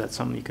elaborate, or is that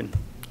something you can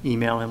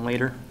email him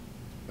later?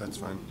 That's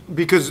fine.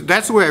 Because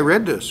that's the way I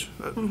read this.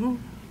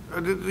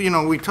 You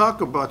know, we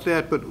talk about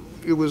that, but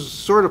it was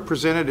sort of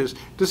presented as,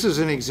 this is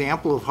an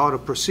example of how to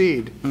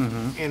proceed.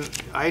 And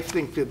I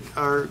think that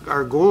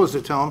our goal is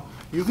to tell them,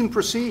 you can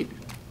proceed.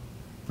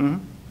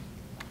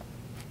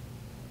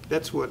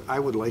 That's what I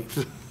would like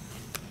to.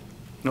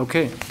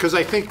 Okay. Because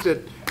I think that,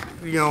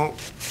 you know,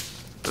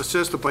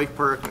 assess the bike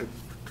park,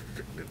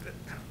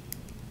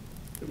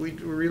 we're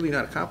really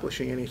not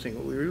accomplishing anything.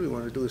 What we really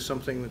want to do is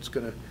something that's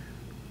going to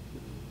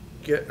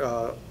get,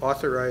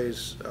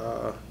 authorize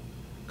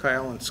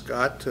Kyle and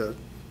Scott to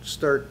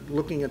start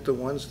looking at the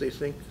ones they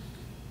think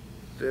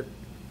that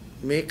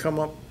may come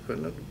up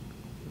and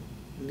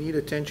need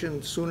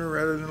attention sooner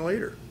rather than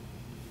later.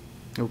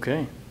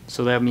 Okay.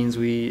 So that means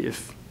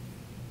if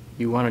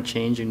you want to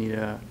change, you need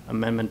an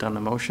amendment on the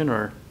motion,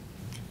 or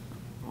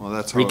Well,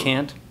 that's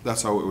recant?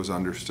 That's how it was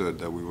understood,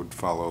 that we would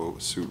follow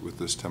suit with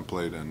this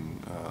template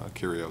and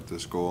carry out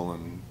this goal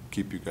and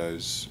keep you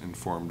guys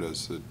informed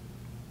as it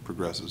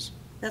progresses.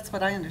 That's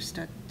what I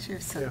understood too,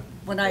 so Yeah.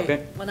 when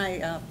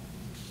I,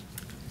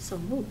 So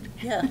moved.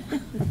 yeah,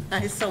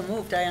 I so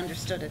moved, I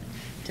understood it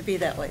to be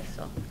that way,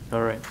 so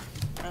All right.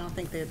 I don't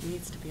think there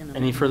needs to be an Any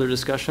amendment. further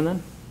discussion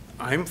then?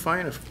 I'm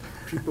fine if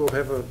people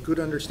have a good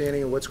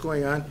understanding of what's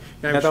going on.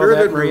 And I'm Got all sure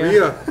that, that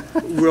Maria?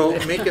 Maria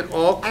will make it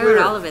all I wrote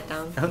all clear. of it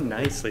down. Oh,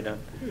 nicely done.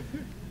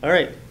 All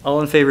right.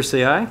 All in favor,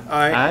 say aye.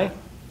 Aye. Aye.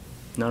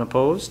 None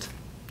opposed?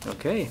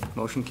 Okay,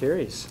 motion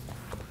carries.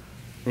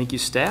 Thank you,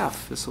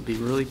 staff. This will be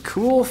really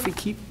cool if we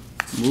keep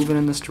moving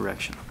in this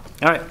direction.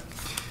 All right.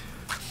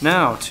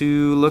 Now,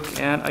 to look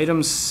at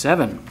item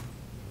 7,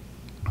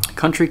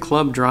 Country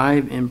Club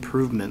Drive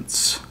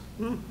improvements.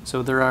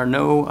 So there are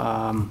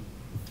no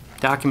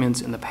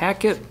documents in the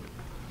packet.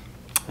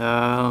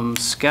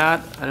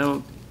 Scott, I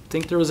don't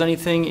think there was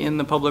anything in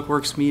the Public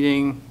Works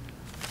meeting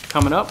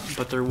coming up,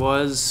 but there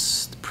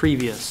was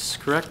previous,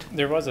 correct?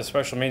 There was a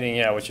special meeting,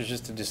 yeah, which is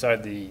just to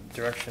decide the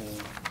direction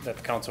that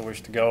the council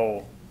wished to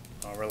go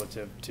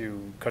relative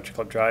to Country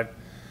Club Drive.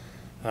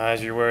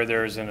 As you're aware,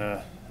 there's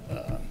a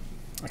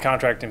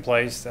contract in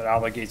place that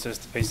obligates us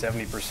to pay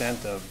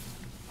 70% of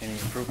any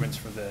improvements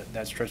for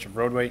that stretch of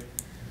roadway.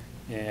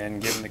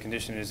 And given the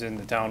condition it is in,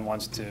 the town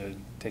wants to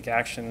take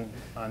action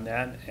on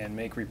that and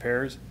make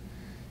repairs.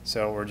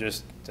 So we're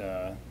just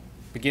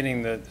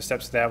beginning the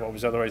steps of that. What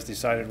was otherwise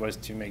decided was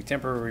to make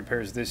temporary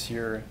repairs this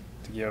year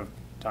to give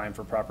time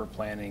for proper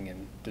planning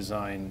and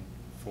design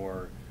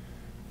for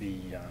the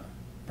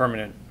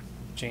permanent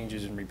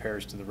changes and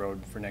repairs to the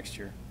road for next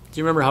year. Do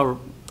you remember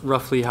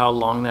roughly how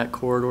long that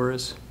corridor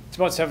is? It's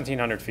about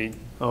 1,700 feet.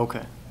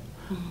 Okay.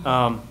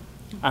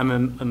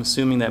 I'm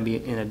assuming that'd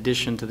be in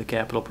addition to the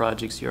capital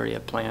projects you already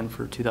have planned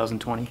for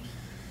 2020?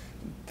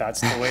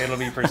 That's the way it'll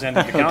be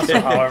presented to council.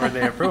 However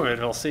they approve it,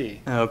 we'll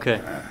see.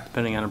 Okay,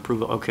 depending on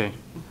approval, okay.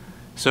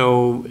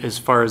 So as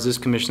far as this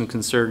commission is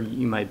concerned,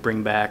 you might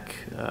bring back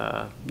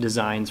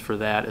designs for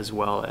that as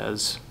well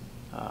as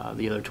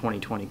the other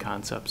 2020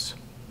 concepts?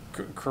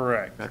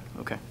 Correct.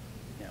 Okay.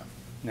 Yeah.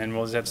 And then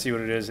we'll just have to see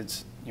what it is.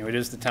 It's, it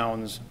is the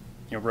town's,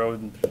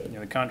 road,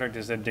 the contract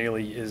is that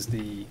Daly is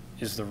the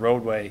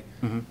roadway.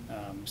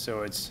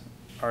 So it's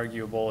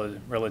arguable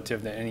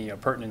relative to any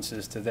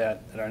appurtenances to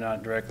that are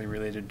not directly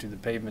related to the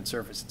pavement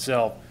surface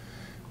itself,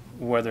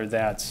 whether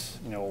that's,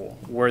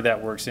 where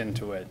that works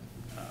into it.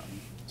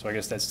 So I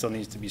guess that still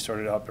needs to be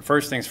sorted out. But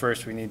first things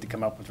first, we need to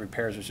come up with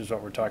repairs, which is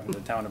what we're talking to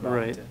the town about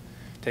Right. to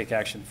take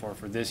action for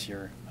this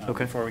year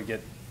Okay. before we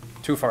get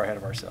too far ahead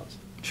of ourselves.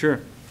 Sure.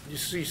 You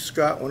see,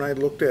 Scott, when I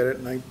looked at it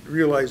and I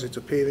realized it's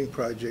a paving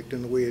project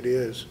and the way it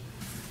is,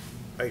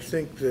 I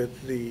think that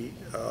the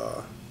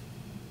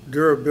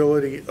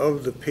durability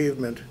of the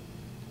pavement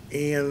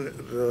and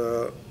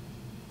the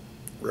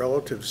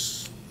relative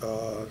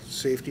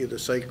safety of the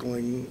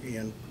cycling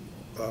and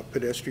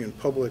pedestrian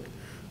public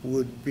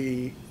would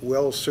be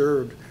well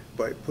served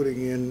by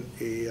putting in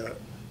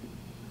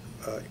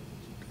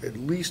at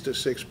least a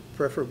 6,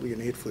 preferably an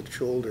 8-foot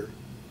shoulder.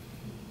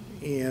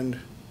 And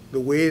the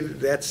way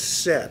that's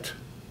set,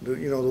 the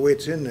way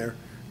it's in there,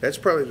 that's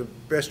probably the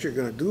best you're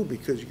gonna do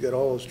because you got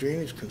all those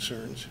drainage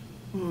concerns.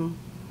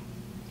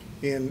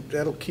 And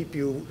that'll keep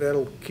you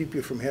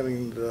from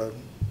having the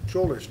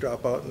shoulders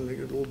drop out, and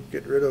it'll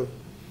get rid of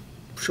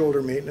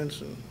shoulder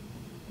maintenance and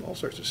all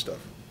sorts of stuff.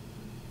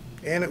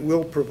 And it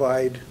will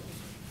provide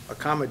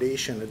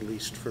accommodation, at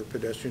least, for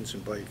pedestrians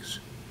and bikes.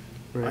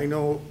 Right. I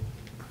know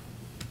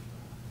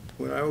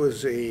when I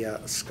was a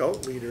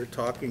scout leader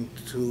talking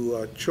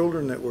to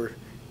children that were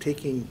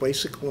taking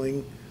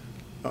bicycling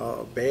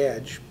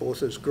badge,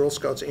 both as Girl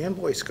Scouts and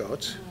Boy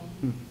Scouts,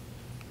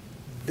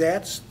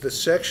 that's the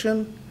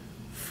section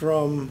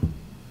from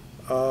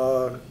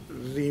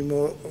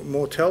the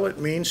motel at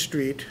Main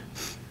Street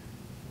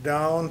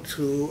down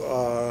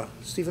to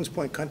Stevens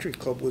Point Country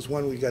Club was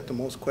one we got the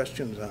most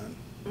questions on.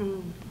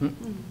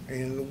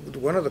 And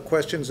one of the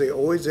questions they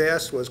always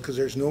asked was, because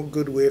there's no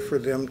good way for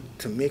them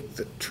to make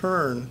the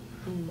turn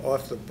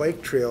off the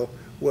bike trail,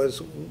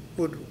 was,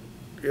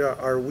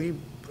 are we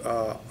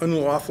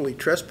unlawfully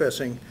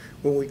trespassing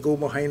when we go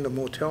behind the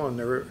motel in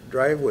their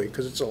driveway,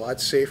 because it's a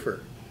lot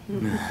safer.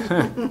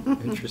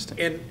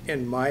 Interesting.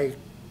 And my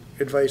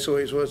advice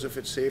always was, if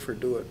it's safer,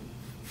 do it.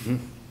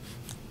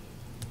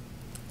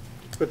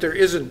 But there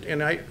isn't,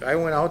 and I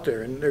went out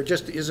there, and there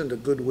just isn't a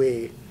good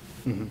way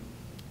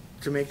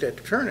to make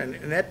that turn.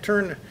 And that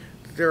turn,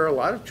 there are a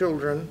lot of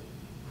children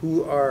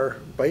who are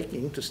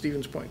biking to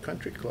Stevens Point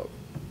Country Club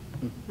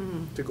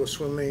to go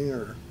swimming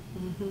or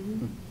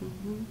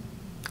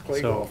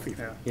play golf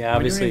even. Yeah, We do need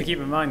obviously. to keep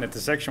in mind that the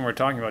section we're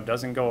talking about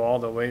doesn't go all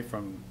the way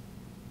from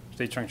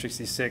State Trunk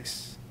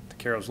 66 to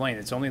Carroll's Lane.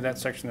 It's only that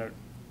section that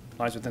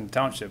lies within the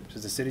township,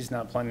 because the city's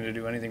not planning to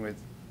do anything with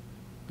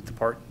the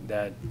part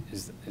that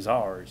is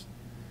ours.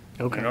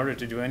 Okay. In order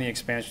to do any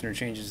expansion or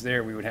changes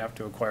there, we would have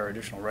to acquire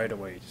additional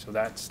right-of-way, so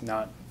that's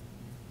not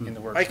in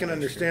the works. I can for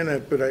next year. understand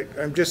that, but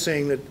I'm just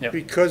saying that Yep.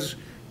 because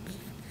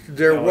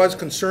there No, was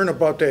concern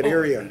about that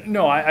area.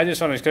 No, I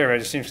just want to be clear, it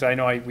just seems, because I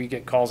know we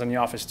get calls in the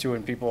office too,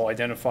 and people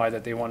identify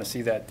that they want to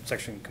see that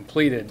section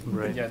completed.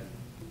 Right. But yet,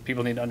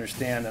 people need to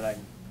understand that I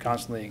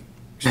constantly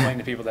explain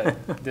to people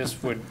that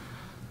this would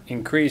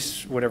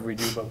increase whatever we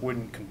do, but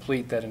wouldn't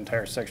complete that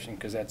entire section,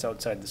 because that's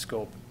outside the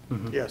scope,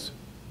 Yes,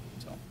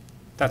 so,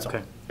 that's all.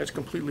 Okay. that's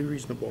completely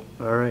reasonable.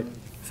 All right.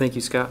 Thank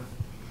you, Scott.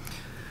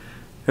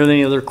 Are there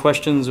any other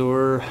questions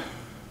or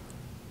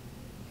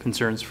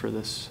concerns for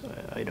this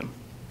item?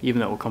 Even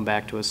though it will come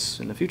back to us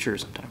in the future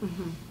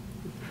sometime.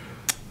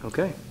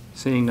 Okay.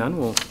 Seeing none,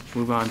 we'll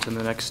move on to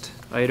the next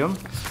item,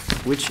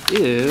 which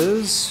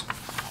is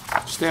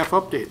Staff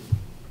update.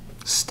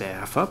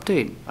 staff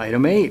update.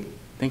 Item 8.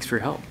 Thanks for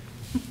your help.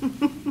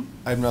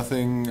 I have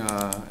nothing,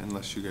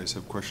 unless you guys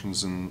have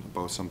questions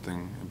about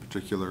something in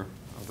particular.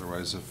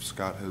 Otherwise, if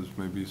Scott has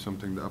maybe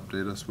something to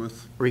update us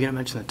with. Were you going to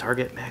mention the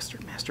target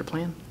master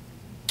plan?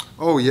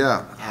 Oh,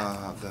 yeah,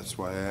 that's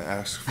why I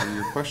asked for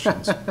your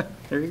questions.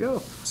 There you go.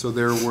 So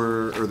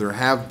there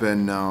have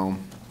been now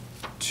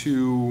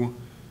 2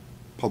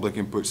 public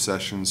input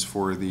sessions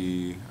for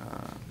the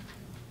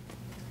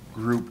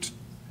grouped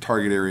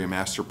target area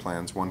master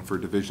plans, one for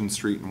Division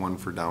Street and one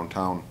for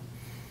downtown.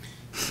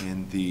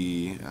 And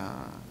the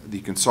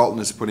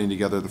consultant is putting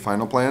together the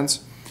final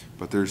plans,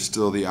 but there's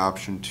still the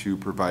option to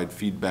provide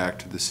feedback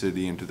to the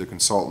city and to the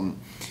consultant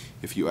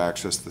if you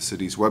access the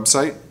city's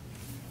website.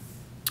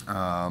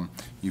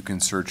 You can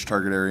search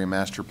target area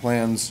master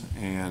plans,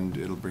 and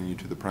it'll bring you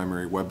to the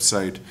primary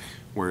website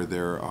where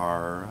there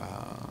are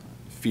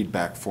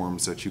feedback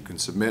forms that you can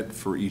submit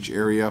for each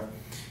area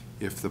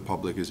if the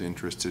public is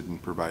interested in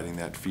providing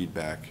that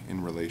feedback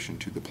in relation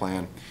to the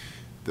plan.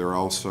 There are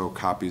also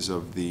copies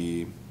of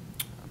the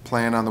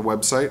plan on the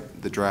website,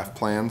 the draft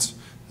plans,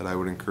 that I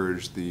would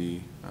encourage the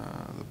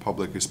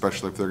public,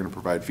 especially if they're going to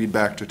provide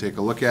feedback, to take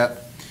a look at.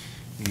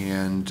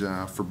 And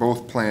for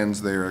both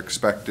plans, they are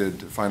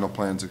expected, final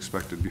plans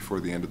expected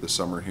before the end of the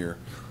summer here.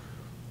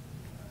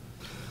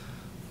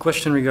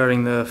 Question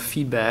regarding the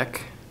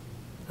feedback.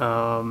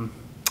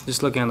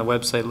 Just looking on the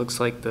website, looks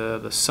like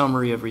the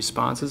summary of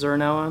responses are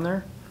now on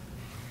there.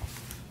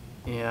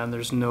 And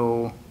there's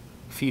no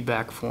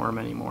feedback form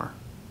anymore.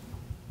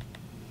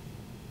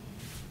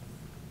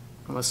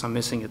 Unless I'm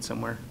missing it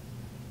somewhere.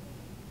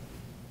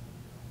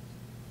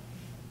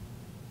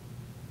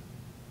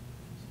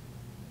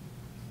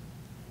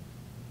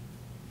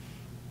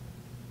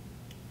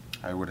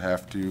 I would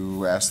have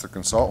to ask the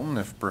consultant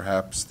if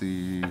perhaps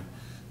they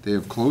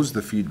have closed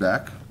the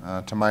feedback.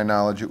 To my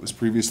knowledge, it was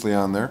previously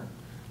on there.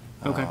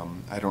 Okay.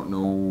 I don't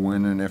know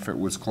when and if it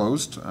was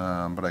closed,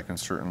 but I can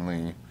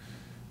certainly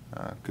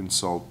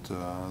consult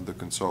the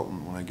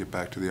consultant when I get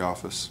back to the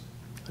office.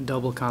 A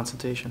double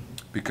consultation.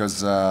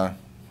 Because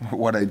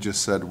what I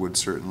just said would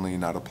certainly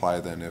not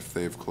apply then if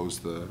they've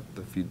closed the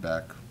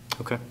feedback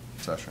Okay.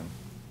 session.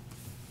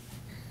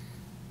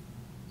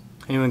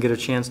 Anyone get a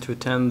chance to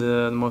attend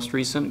the most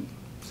recent?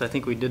 'Cause I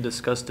think we did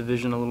discuss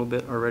division a little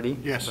bit already.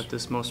 Yes. But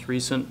this most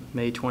recent,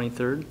 May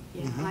 23rd.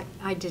 Yeah,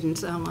 I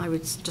didn't, I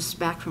was just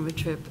back from a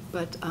trip,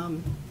 but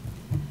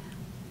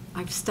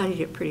I've studied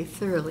it pretty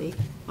thoroughly,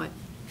 what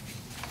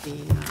the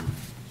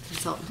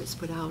consultant has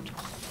put out.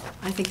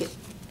 I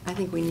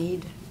think we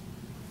need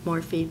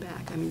more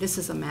feedback. I mean, this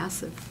is a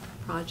massive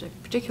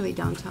project, particularly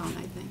downtown,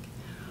 I think.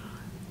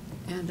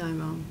 And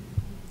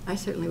I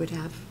certainly would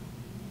have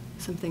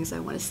some things I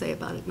want to say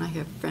about it, and I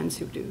have friends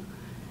who do.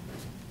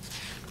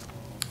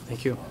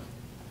 Thank you.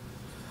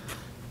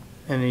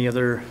 Any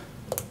other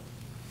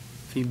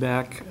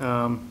feedback?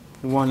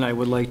 One I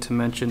would like to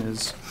mention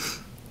is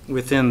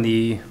within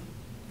the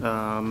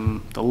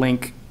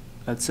link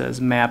that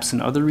says maps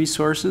and other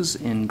resources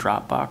in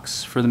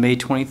Dropbox for the May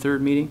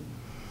 23rd meeting.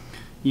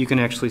 You can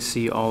actually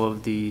see all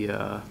of the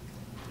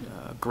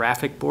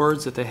graphic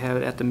boards that they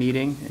had at the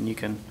meeting, and you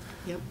can,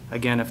 Yep.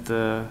 again, if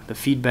the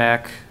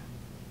feedback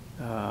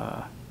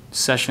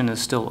session is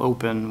still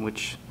open,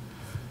 which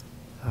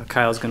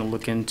Kyle's going to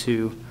look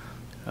into,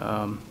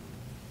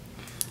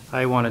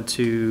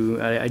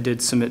 I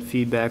did submit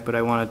feedback, but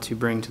I wanted to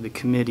bring to the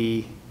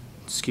committee,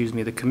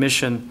 the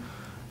commission,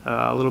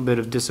 a little bit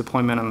of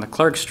disappointment on the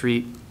Clark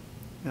Street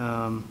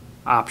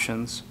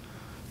options.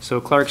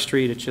 So Clark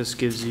Street, it just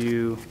gives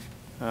you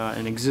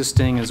an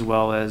existing as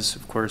well as,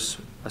 of course,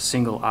 a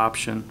single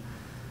option,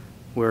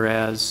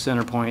 whereas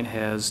Centerpoint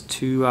has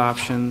 2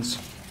 options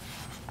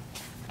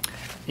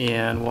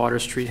and Water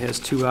Street has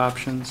 2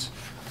 options.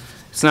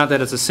 It's not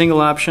that it's a single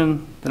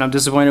option that I'm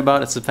disappointed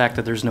about, it's the fact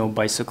that there's no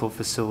bicycle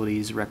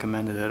facilities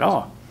recommended at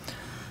all,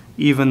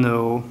 even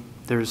though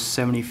there's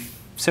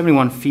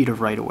 71 feet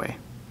of right-of-way.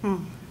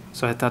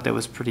 So I thought that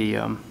was pretty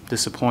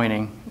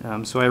disappointing.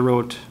 So I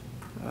wrote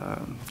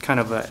kind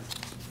of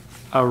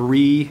a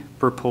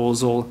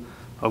re-proposal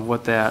of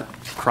what that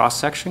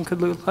cross-section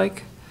could look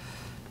like.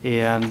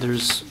 And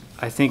there's,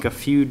 I think, a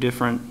few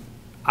different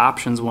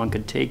options one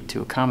could take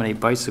to accommodate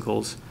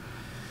bicycles.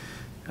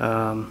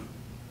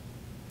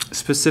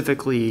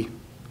 Specifically,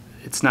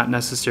 it's not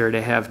necessary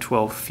to have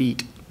 12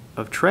 feet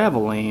of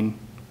travel lane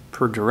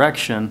per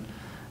direction.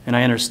 And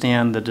I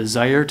understand the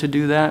desire to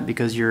do that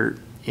because you're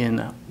in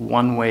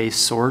one way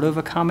sort of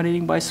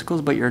accommodating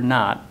bicycles, but you're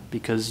not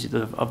because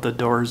of the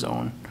door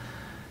zone.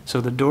 So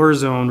the door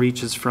zone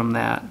reaches from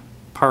that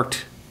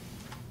parked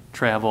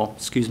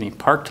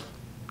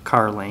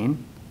car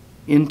lane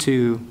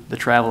into the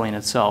travel lane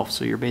itself.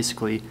 So you're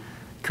basically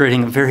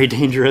creating a very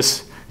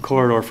dangerous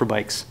corridor for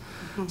bikes.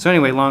 So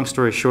anyway, long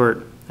story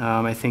short,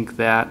 I think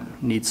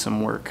that needs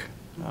some work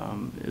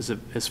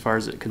as far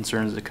as it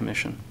concerns the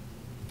commission.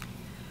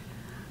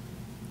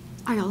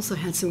 I also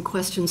had some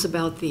questions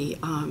about the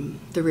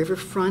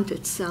riverfront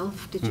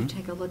itself. Did you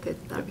take a look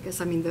at that?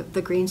 Because, I mean,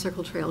 the Green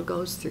Circle Trail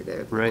goes through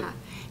there. Right.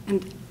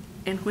 And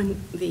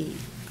when the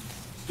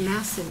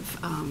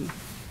massive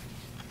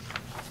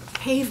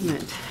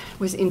pavement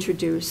was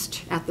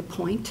introduced at the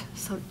point,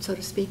 so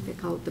to speak, they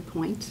call it the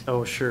point.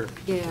 Oh, sure.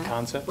 Yeah.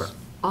 Concepts? Where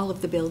all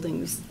of the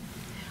buildings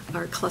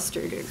are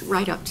clustered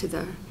right up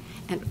to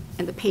and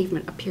the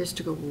pavement appears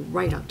to go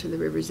right up to the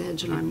river's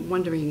edge, and I'm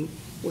wondering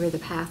where the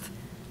path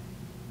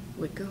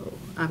would go.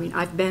 I mean,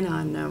 I've been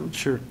on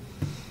Sure.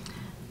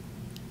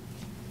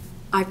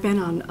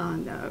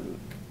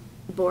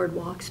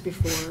 boardwalks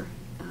before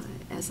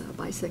as a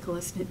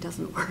bicyclist, and it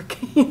doesn't work.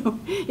 You know,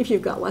 if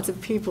you've got lots of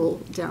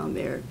people down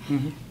there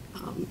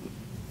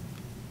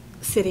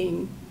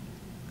sitting,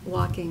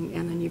 walking,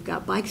 and then you've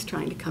got bikes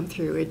trying to come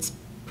through, it's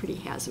pretty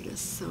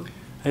hazardous. So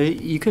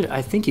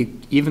I think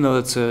even though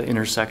it's an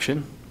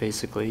intersection,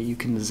 basically, you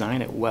can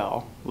design it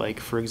well.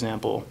 Like, for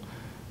example,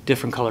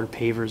 different colored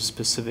pavers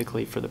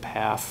specifically for the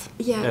path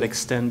that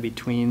extend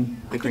between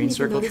the Green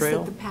Circle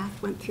Trail. That the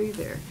path went through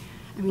there.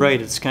 I mean,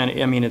 Right, it's kind of,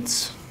 I mean,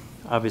 it's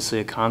obviously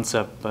a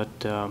concept, but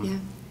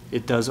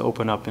it does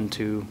open up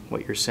into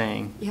what you're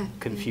saying,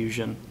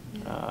 confusion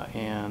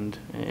and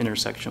an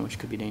intersection, which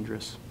could be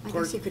dangerous. I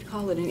guess you could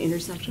call it an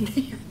intersection.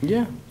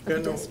 Yeah.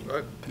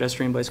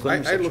 Pedestrian bicycle I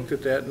intersection. looked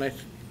at that and I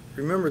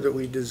remember that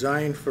we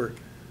design for,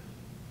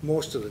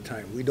 most of the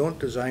time, we don't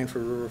design for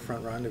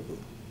riverfront rendezvous.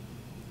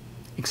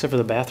 Except for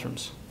the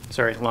bathrooms.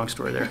 Sorry, long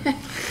story there.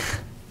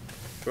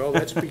 Well,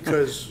 that's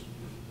because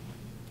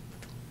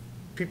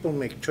people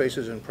make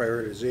choices in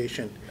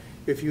prioritization.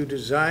 If you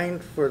design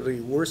for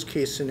the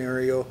worst-case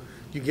scenario,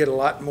 you get a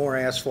lot more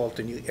asphalt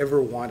than you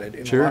ever wanted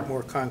and a lot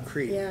more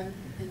concrete. Yeah.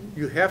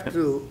 You have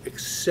to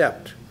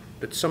accept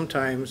that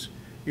sometimes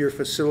your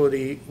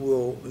facility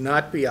will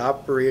not be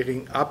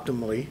operating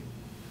optimally,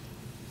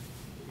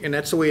 and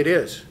that's the way it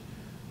is.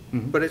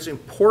 But it's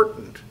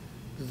important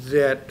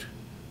that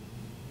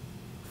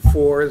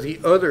for the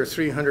other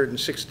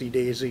 360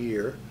 days a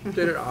year,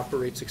 that it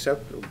operates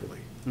acceptably.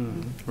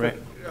 Right.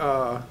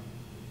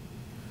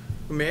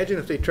 Imagine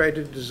if they tried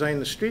to design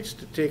the streets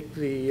to take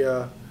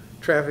the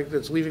traffic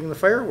that's leaving the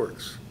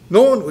fireworks.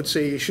 No one would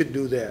say you should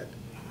do that.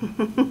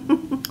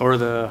 Or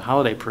the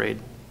holiday parade.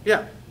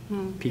 Yeah.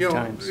 Peak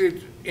times.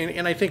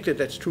 And I think that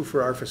that's true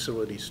for our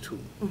facilities too.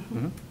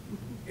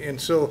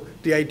 And so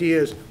the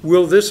idea is,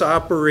 will this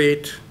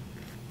operate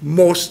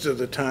most of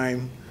the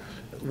time?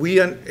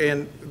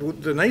 And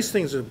the nice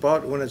things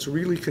about when it's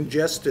really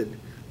congested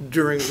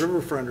during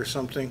riverfront or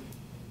something,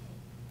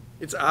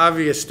 it's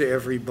obvious to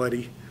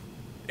everybody,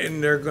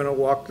 and they're going to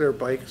walk their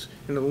bikes,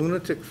 and the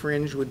lunatic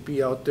fringe would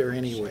be out there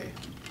anyway.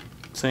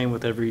 Same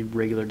with every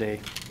regular day.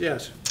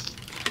 Yes.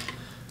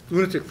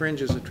 Lunatic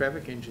fringe is a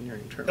traffic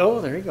engineering term. Oh,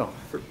 there you go.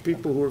 For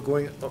people who are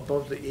going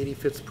above the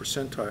 85th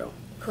percentile.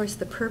 Of course,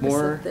 the purpose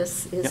of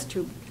this is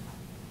to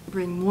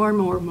bring more and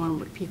more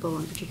people,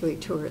 and particularly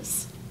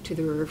tourists, to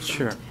the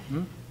riverfront.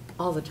 Sure.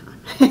 All the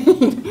time.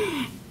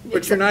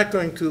 But you're not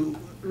going to,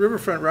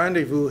 Riverfront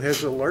Rendezvous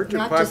has a larger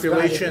Not just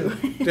population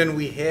Rendezvous. than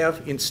we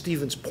have in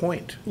Stevens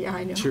Point. Yeah,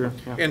 I know. Sure.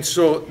 Yeah. And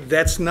so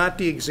that's not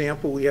the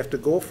example we have to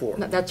go for.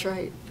 No, that's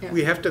right. Yeah.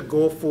 We have to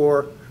go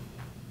for,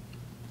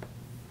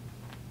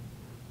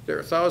 there are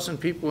 1,000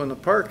 people in the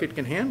park, it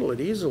can handle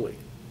it easily.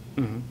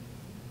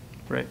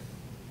 Right.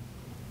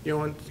 You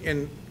know,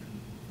 and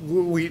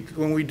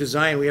when we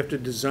design, we have to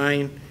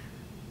design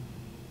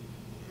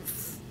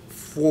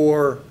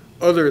for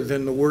other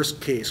than the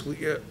worst case.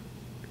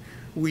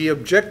 We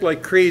object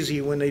like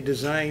crazy when they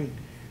design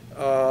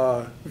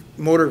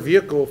motor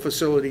vehicle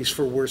facilities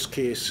for worst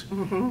case.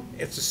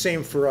 It's the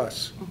same for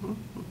us.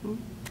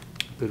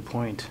 Good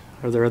point.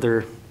 Are there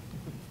other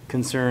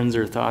concerns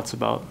or thoughts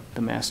about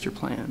the master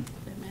plan?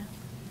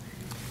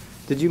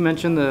 Did you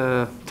mention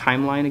the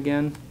timeline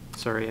again?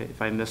 Sorry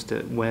if I missed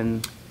it.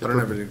 When? I don't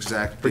have an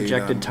exact date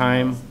projected on-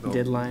 time, they'll-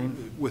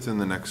 deadline? Within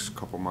the next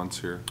couple months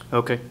here.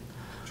 Okay,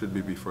 Should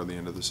be before the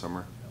end of the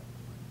summer.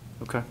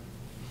 okay.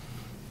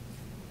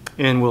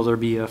 And will there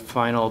be a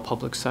final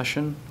public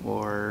session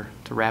or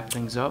to wrap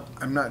things up?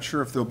 I'm not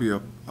sure if there'll be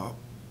a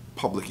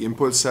public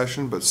input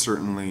session, but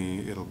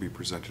certainly it'll be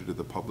presented to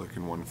the public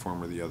in one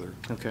form or the other.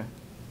 Okay,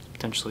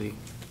 potentially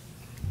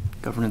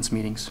governance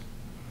meetings.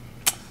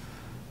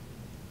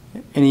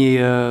 Any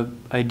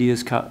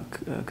ideas,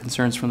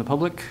 concerns from the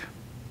public?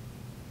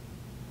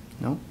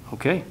 No?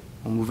 Okay,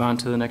 we'll move on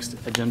to the next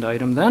agenda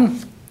item then,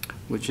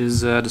 which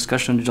is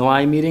discussion of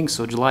July meeting.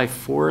 So July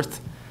 4th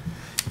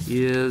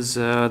is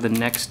the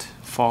next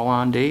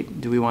fall-on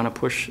date. Do we want to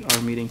push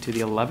our meeting to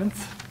the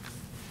 11th?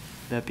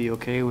 That be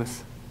okay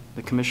with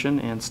the commission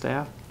and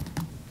staff?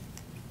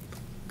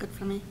 Good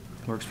for me.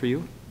 Works for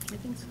you? I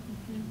think so.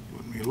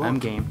 Let me look. I'm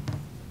game.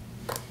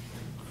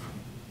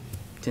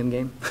 Tim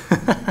game?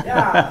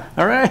 Yeah.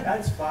 All right.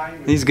 That's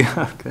fine. He's good.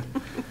 Good.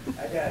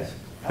 I guess.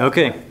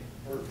 Okay.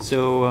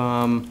 So,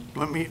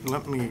 Let me,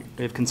 we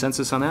have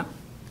consensus on that?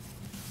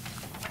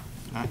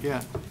 not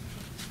yet.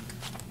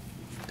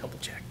 Double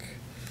check.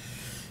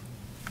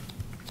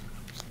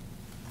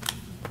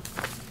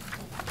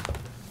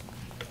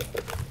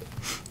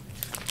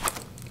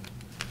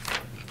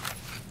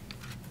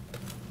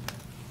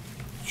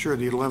 Sure,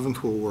 the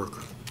 11th will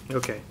work.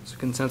 Okay, so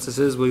consensus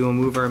is we will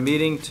move our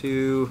meeting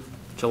to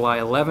July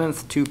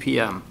 11th, 2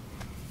 PM.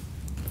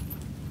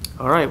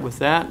 All right, with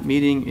that,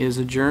 meeting is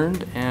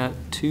adjourned at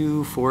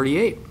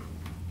 2:48.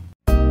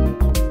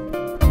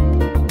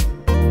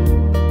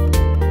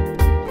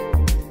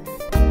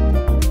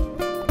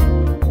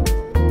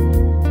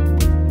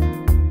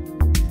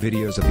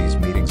 Videos of these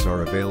meetings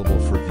are available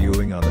for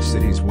viewing on the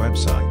city's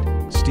website,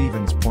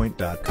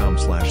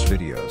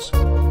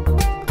 stevenspoint.com/videos.